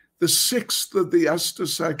 the 6th of the Asta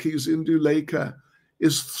Sakhis, Indulekha,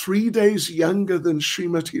 is 3 days younger than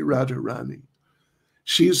Srimati Radharani.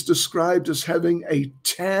 She is described as having a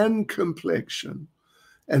tan complexion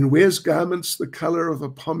and wears garments the color of a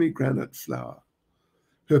pomegranate flower.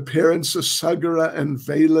 Her parents are Sagara and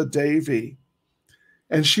Vela Devi,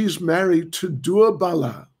 and she's married to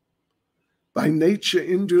Durbala. By nature,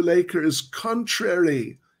 Indulekha is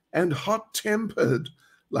contrary and hot-tempered,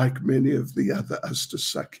 like many of the other Asta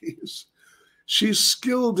Sakhis. She's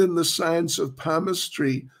skilled in the science of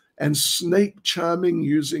palmistry and snake charming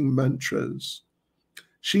using mantras.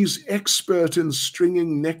 She's expert in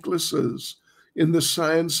stringing necklaces, in the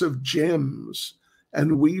science of gems,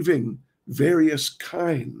 and weaving various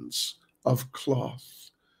kinds of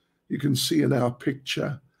cloth. You can see in our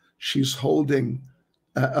picture, she's holding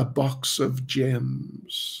a box of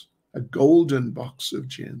gems, a golden box of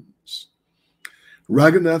gems.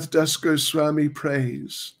 Raghunath Das Goswami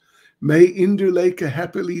prays, may Indulekha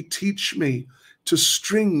happily teach me to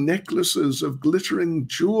string necklaces of glittering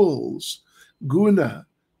jewels, guna,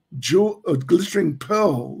 glittering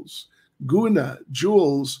pearls, guna,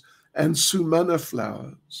 jewels, and sumana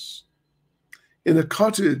flowers. In a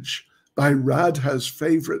cottage by Radha's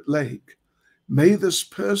favorite lake, may this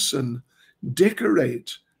person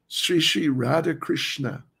decorate Sri Radha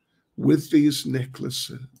Krishna with these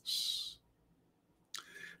necklaces.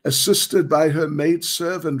 Assisted by her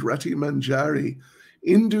maidservant Rati Manjari,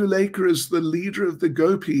 Indulekha is the leader of the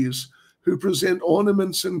gopis who present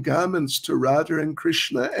ornaments and garments to Radha and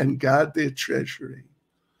Krishna and guard their treasury.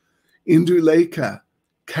 Indulekha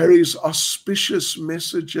carries auspicious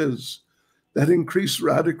messages that increase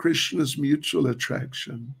Radha Krishna's mutual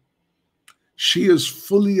attraction. She is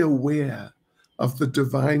fully aware of the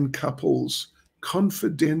divine couple's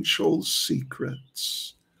confidential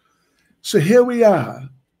secrets. So here we are.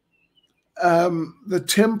 The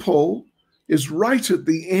temple is right at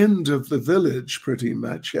the end of the village, pretty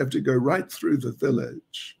much. You have to go right through the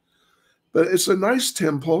village. But it's a nice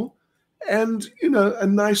temple and, you know, a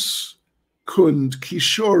nice kund,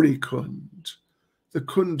 Kishori kund, the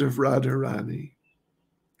kund of Radharani.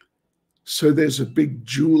 So there's a big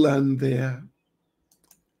julan there.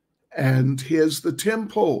 And here's the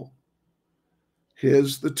temple.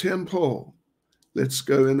 Here's the temple. Let's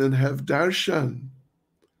go in and have darshan.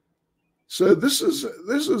 So this is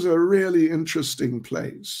a really interesting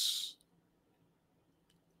place.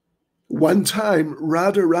 One time,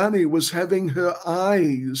 Radharani was having her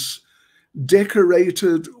eyes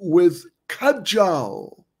decorated with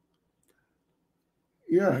kajal.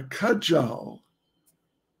 Yeah, kajal,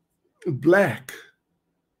 black,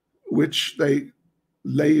 which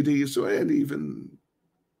ladies and even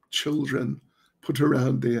children put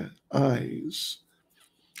around their eyes.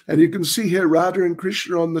 And you can see here Radha and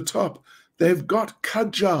Krishna on the top. They've got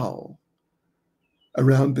kajal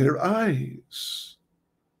around their eyes.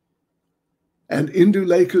 And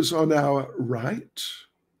Indulekha's on our right.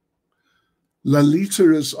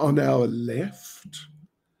 Lalita is on our left.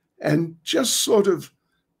 And just sort of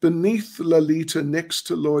beneath Lalita, next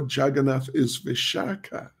to Lord Jagannath, is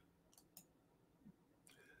Vishaka.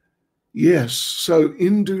 Yes, so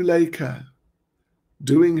Indulekha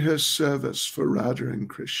doing her service for Radha and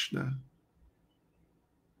Krishna.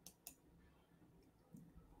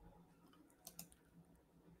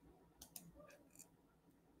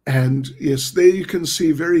 And yes, there you can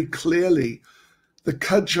see very clearly the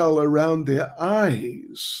kajal around their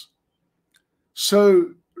eyes.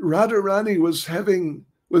 So Radharani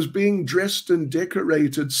was being dressed and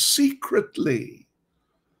decorated secretly.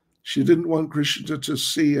 She didn't want Krishna to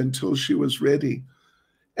see until she was ready.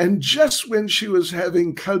 And just when she was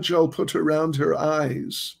having kajal put around her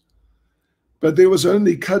eyes, but there was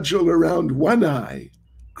only kajal around one eye,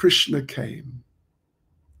 Krishna came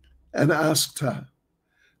and asked her,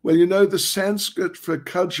 well, you know, the Sanskrit for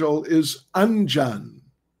kajal is anjan.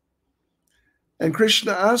 And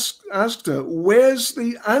Krishna asked her, where's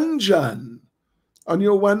the anjan on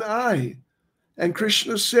your one eye? And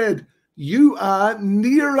Krishna said, you are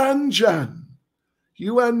niranjan.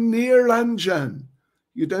 You are niranjan.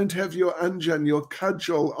 You don't have your anjan, your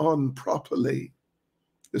kajal on properly.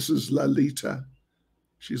 This is Lalita.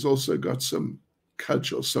 She's also got some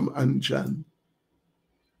kajal, some anjan.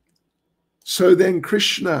 So then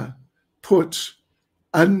Krishna put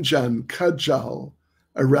anjan, kajal,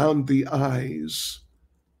 around the eyes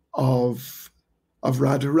of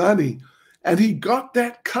Radharani. And he got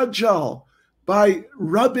that kajal by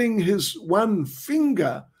rubbing his one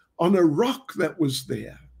finger on a rock that was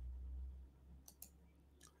there.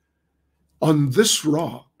 On this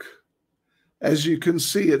rock, as you can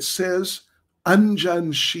see, it says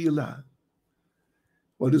Anjan Shila.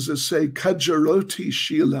 What does it say? Kajaroti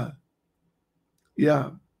Shila.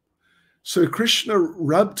 Yeah. So Krishna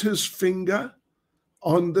rubbed his finger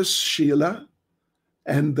on this Shila,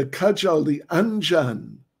 and the kajal, the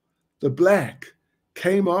anjan, the black,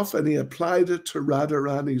 came off, and he applied it to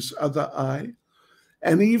Radharani's other eye.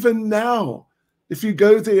 And even now, if you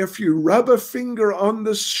go there, if you rub a finger on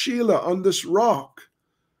this Shila, on this rock,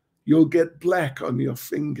 you'll get black on your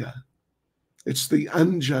finger. It's the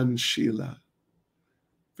Anjan Shila.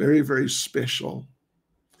 Very, very special.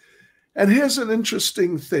 And here's an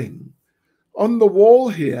interesting thing. On the wall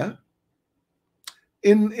here,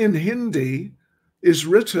 in Hindi, is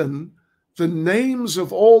written the names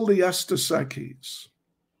of all the Asta Sakhis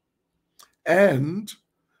and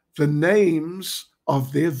the names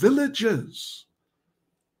of their villages.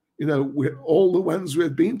 You know, all the ones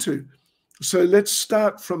we've been to. So let's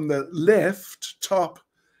start from the left top.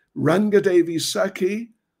 Rangadevi Sakhi,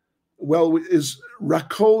 well, is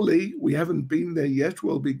Rakoli. We haven't been there yet.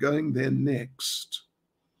 We'll be going there next.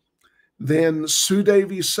 Then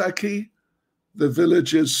Sudevi Sakhi, the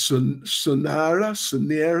village is Sunera.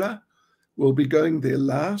 We'll be going there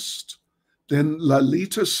last. Then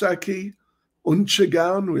Lalita Sakhi,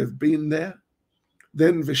 Unchagaon, we've been there.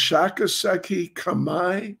 Then Vishaka Sakhi,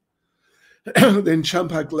 Kamai. Then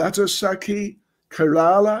Champaklata Sakhi,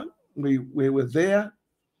 Kerala, we were there.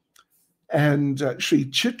 And Sri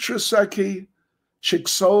Chitra Sakhi,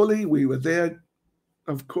 Chiksoli, we were there,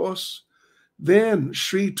 of course. Then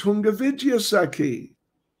Sri Tungavidya Sakhi,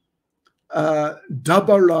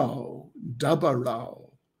 Dabarao,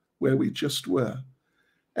 where we just were.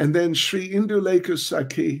 And then Sri Indulekha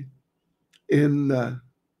Sakhi in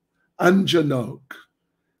Anjanok.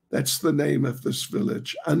 That's the name of this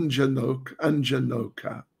village, Anjanok,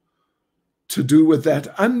 Anjanoka, to do with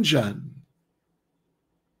that Anjan.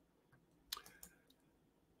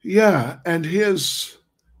 Yeah, and here's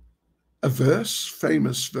a verse,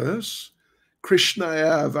 famous verse,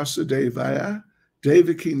 Krishnaya Vasudevaya,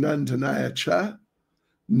 Devaki Nandanaya Cha,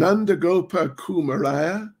 Nandagopa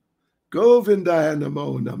Kumaraya, Govindaya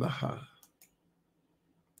Namo Namaha.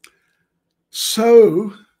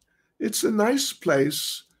 So it's a nice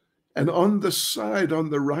place. And on the side, on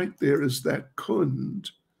the right, there is that Kund,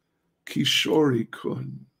 Kishori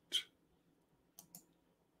Kund.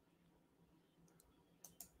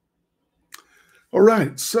 All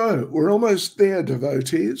right, so we're almost there,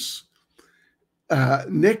 devotees.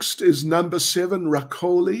 Next is number 7,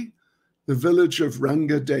 Rakoli, the village of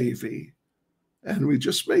Rangadevi. And we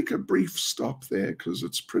just make a brief stop there because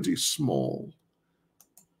it's pretty small.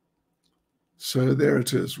 So there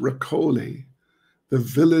it is, Rakoli, the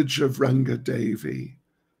village of Rangadevi.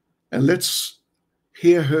 And let's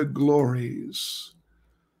hear her glories,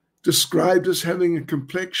 described as having a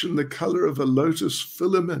complexion the color of a lotus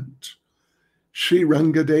filament. Sri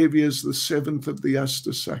Rangadevi is the seventh of the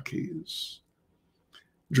Asta Sakhis.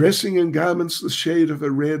 Dressing in garments the shade of a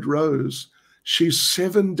red rose, she's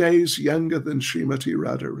 7 days younger than Srimati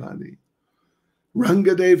Radharani.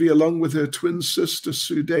 Rangadevi, along with her twin sister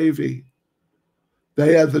Sudevi,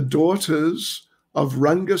 they are the daughters of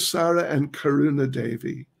Rangasara and Karuna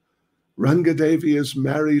Devi. Rangadevi is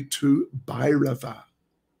married to Bhairava.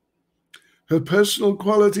 Her personal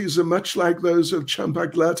qualities are much like those of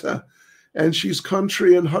Champaglata, and she's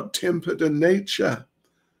contrary and hot-tempered in nature.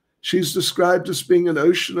 She's described as being an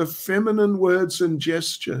ocean of feminine words and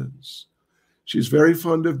gestures. She's very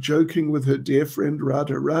fond of joking with her dear friend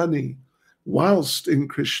Radharani whilst in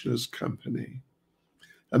Krishna's company.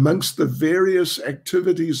 Amongst the various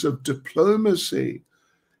activities of diplomacy,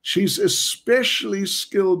 she's especially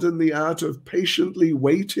skilled in the art of patiently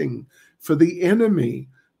waiting for the enemy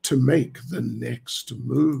to make the next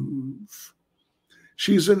move.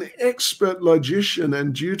 She's an expert logician,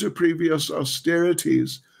 and due to previous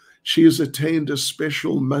austerities, she has attained a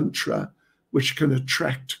special mantra which can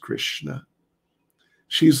attract Krishna.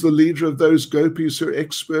 She's the leader of those gopis who are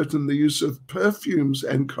expert in the use of perfumes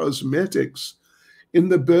and cosmetics, in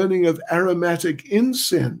the burning of aromatic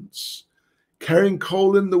incense, carrying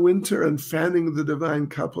coal in the winter and fanning the divine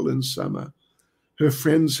couple in summer. Her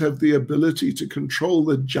friends have the ability to control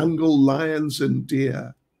the jungle lions and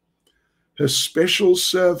deer. Her special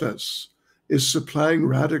service is supplying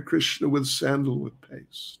Radha Krishna with sandalwood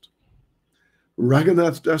paste.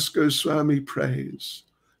 Raghunath Das Goswami prays,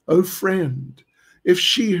 "O friend, if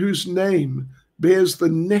she whose name bears the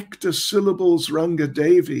nectar syllables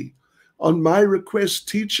Rangadevi, on my request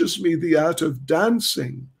teaches me the art of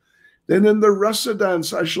dancing, then in the rasa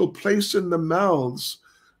dance I shall place in the mouths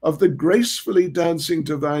of the gracefully dancing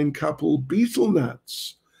divine couple betel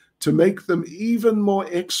nuts to make them even more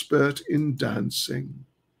expert in dancing."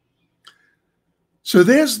 So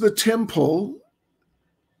there's the temple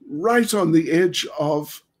right on the edge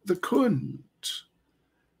of the Kund.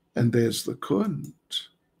 And there's the Kund.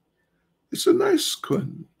 It's a nice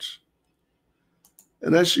Kund.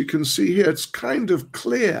 And as you can see here, it's kind of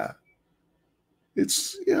clear.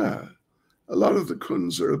 It's, yeah, a lot of the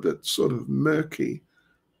Kunds are a bit sort of murky.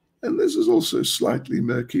 And this is also slightly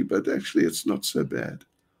murky, but actually it's not so bad.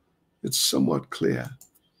 It's somewhat clear.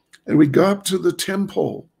 And we go up to the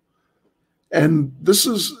temple. And this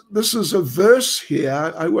is a verse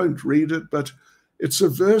here. I won't read it, but it's a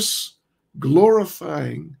verse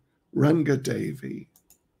glorifying Rangadevi.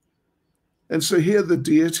 And so here are the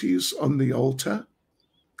deities on the altar.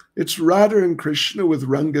 It's Radha and Krishna with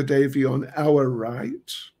Rangadevi on our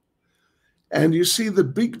right. And you see the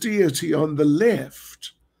big deity on the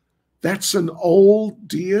left. That's an old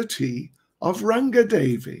deity of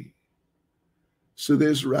Rangadevi. So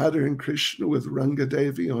there's Radha and Krishna with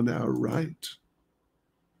Rangadevi on our right.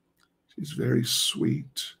 She's very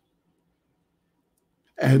sweet.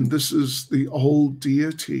 And this is the old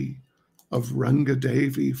deity of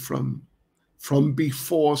Rangadevi from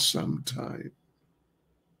before some time.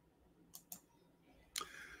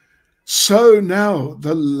 So now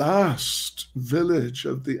the last village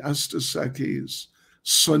of the Asta Sakhis,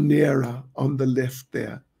 Sonera on the left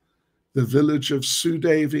there, the village of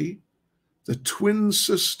Sudevi, the twin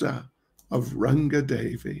sister of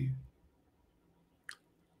Rangadevi.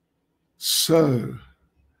 So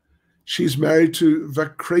she's married to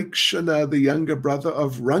Vakrakshana, the younger brother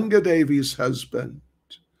of Rangadevi's husband.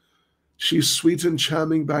 She's sweet and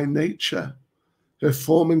charming by nature. Her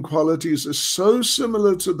form and qualities are so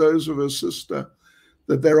similar to those of her sister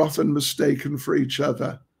that they're often mistaken for each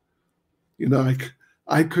other. You know,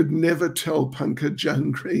 I could never tell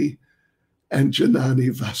Pankajangri and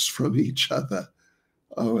Janani Vas from each other.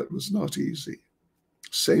 Oh, it was not easy.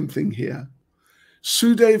 Same thing here.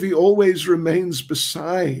 Sudevi always remains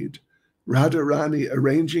beside Radharani,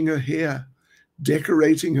 arranging her hair,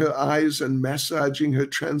 decorating her eyes, and massaging her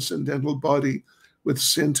transcendental body with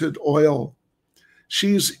scented oil.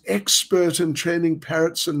 She's expert in training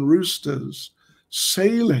parrots and roosters,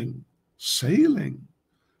 sailing.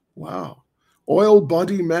 Wow. Oil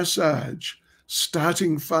body massage,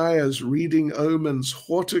 starting fires, reading omens,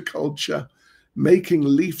 horticulture, making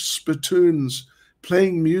leaf spittoons,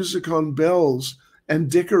 playing music on bells, and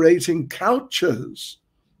decorating couches.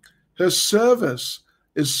 Her service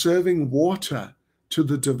is serving water to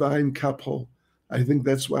the divine couple I think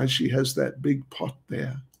that's why she has that big pot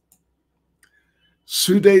there.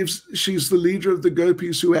 Sudev, she's the leader of the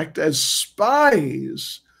gopis who act as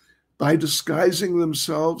spies by disguising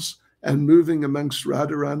themselves and moving amongst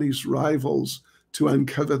Radharani's rivals to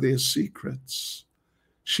uncover their secrets.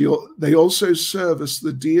 They also service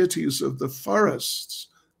the deities of the forests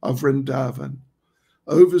of Vrindavan,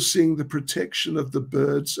 overseeing the protection of the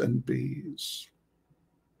birds and bees.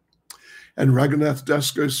 And Raghunath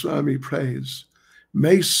Das Goswami prays,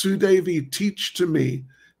 may Sudevi teach to me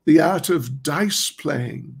the art of dice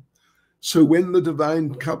playing, so when the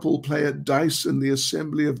divine couple play at dice in the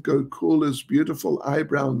assembly of Gokula's beautiful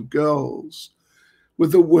eyebrown girls,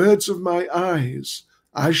 with the words of my eyes,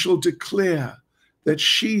 I shall declare that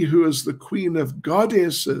she who is the queen of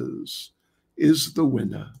goddesses is the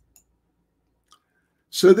winner.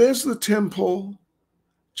 So there's the temple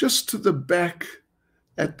just to the back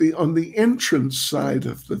on the entrance side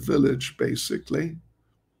of the village, basically.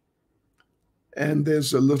 And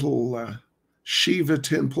there's a little Shiva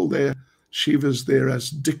temple there. Shiva's there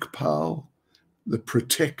as Dikpal, the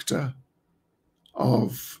protector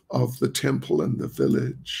of the temple and the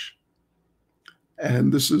village.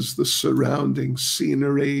 And this is the surrounding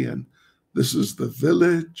scenery, and this is the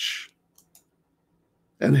village.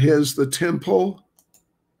 And here's the temple.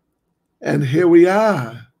 And here we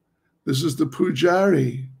are. This is the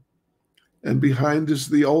pujari. And behind is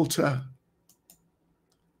the altar.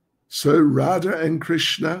 So Radha and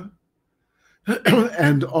Krishna,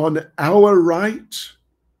 and on our right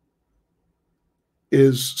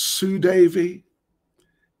is Sudevi,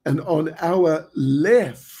 and on our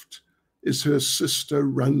left is her sister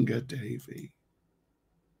Ranga Devi.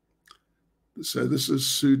 So this is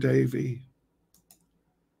Sudevi,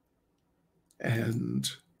 and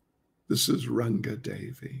this is Ranga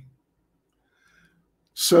Devi.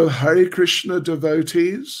 So Hare Krishna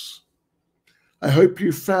devotees, I hope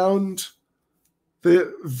you found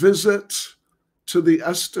the visit to the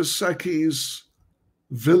Asta Sakhis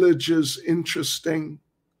villages interesting.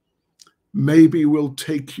 Maybe we'll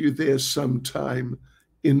take you there sometime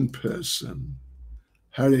in person.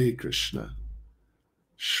 Hare Krishna.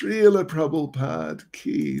 Srila Prabhupada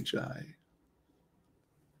ki jai.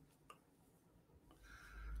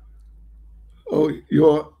 Oh,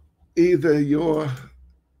 you're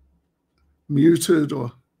muted,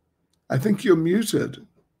 or I think you're muted.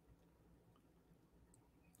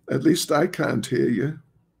 At least I can't hear you.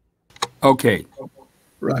 Okay.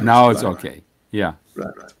 Right. Now it's okay. Yeah.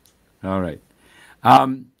 Right. All right.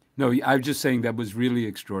 No, I was just saying that was really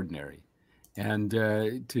extraordinary. And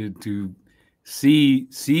to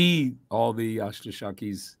see all the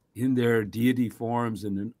Ashtasakis in their deity forms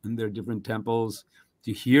and in their different temples,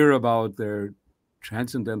 to hear about their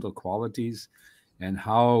transcendental qualities and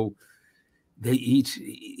how they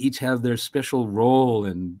each have their special role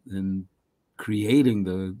in creating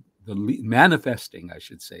the manifesting, I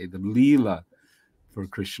should say, the Leela for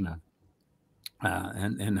Krishna,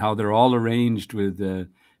 and how they're all arranged with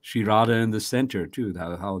Sri Radha in the center too.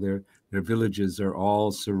 How their villages are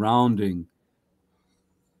all surrounding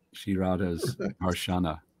Sri Radha's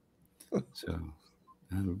Arshana. So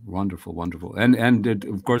wonderful, wonderful, and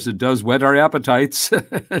of course it does whet our appetites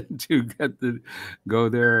to go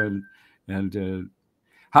there and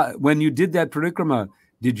when you did that parikrama,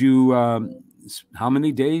 did you? How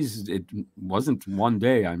many days? It wasn't one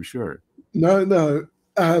day, I'm sure. No.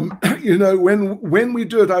 When we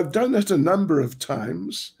do it, I've done it a number of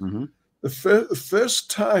times. Mm-hmm. The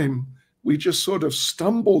first time we just sort of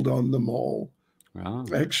stumbled on them all. Wow.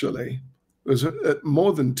 Actually, it was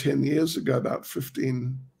more than 10 years ago, about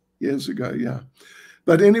 15 years ago, yeah.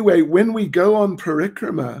 But anyway, when we go on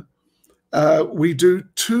parikrama, we do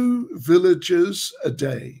 2 villages a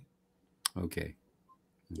day. Okay.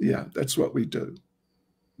 Yeah, that's what we do.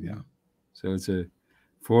 Yeah. So it's a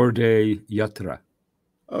 4-day yatra.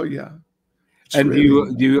 Oh, yeah. It's and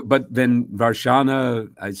really do you, but then Varshana,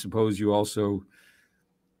 I suppose you also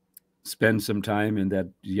spend some time in that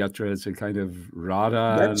yatra. It's a kind of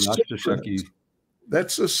Radha and Ashtasaki.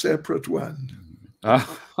 That's a separate one.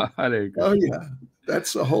 Oh, yeah.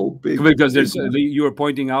 That's a whole big... Because you were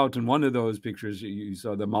pointing out in one of those pictures, you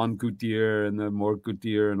saw the Mankutir and the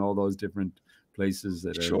Morkutir and all those different places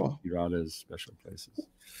that are Radha's special places.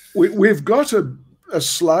 We've got a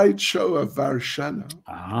slideshow of Varshana.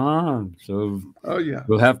 So yeah,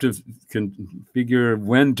 we'll have to figure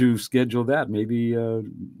when to schedule that. Maybe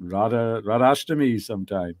Radhashtami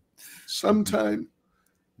sometime. Sometime.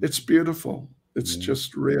 It's beautiful. It's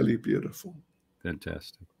just really beautiful.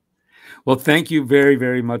 Fantastic. Well, thank you very,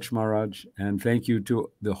 very much, Maharaj. And thank you to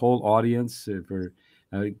the whole audience for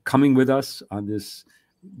coming with us on this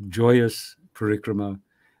joyous Parikrama,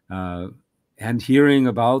 and hearing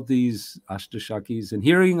about these Asta Sakhis and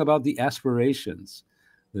hearing about the aspirations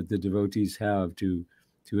that the devotees have to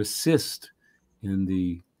assist in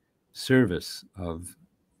the service of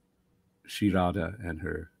Sri Radha and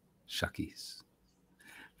her Sakhis.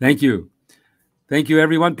 Thank you. Thank you,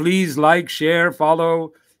 everyone. Please like, share,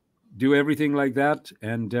 follow, do everything like that,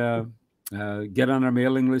 and get on our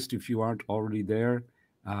mailing list if you aren't already there,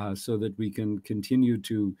 so that we can continue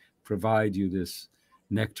to provide you this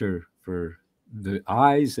nectar for the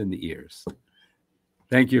eyes and the ears.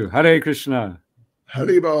 Thank you. Hare Krishna.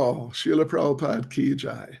 Haribol, Srila Prabhupada ki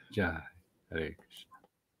jai. Jai. Hare Krishna.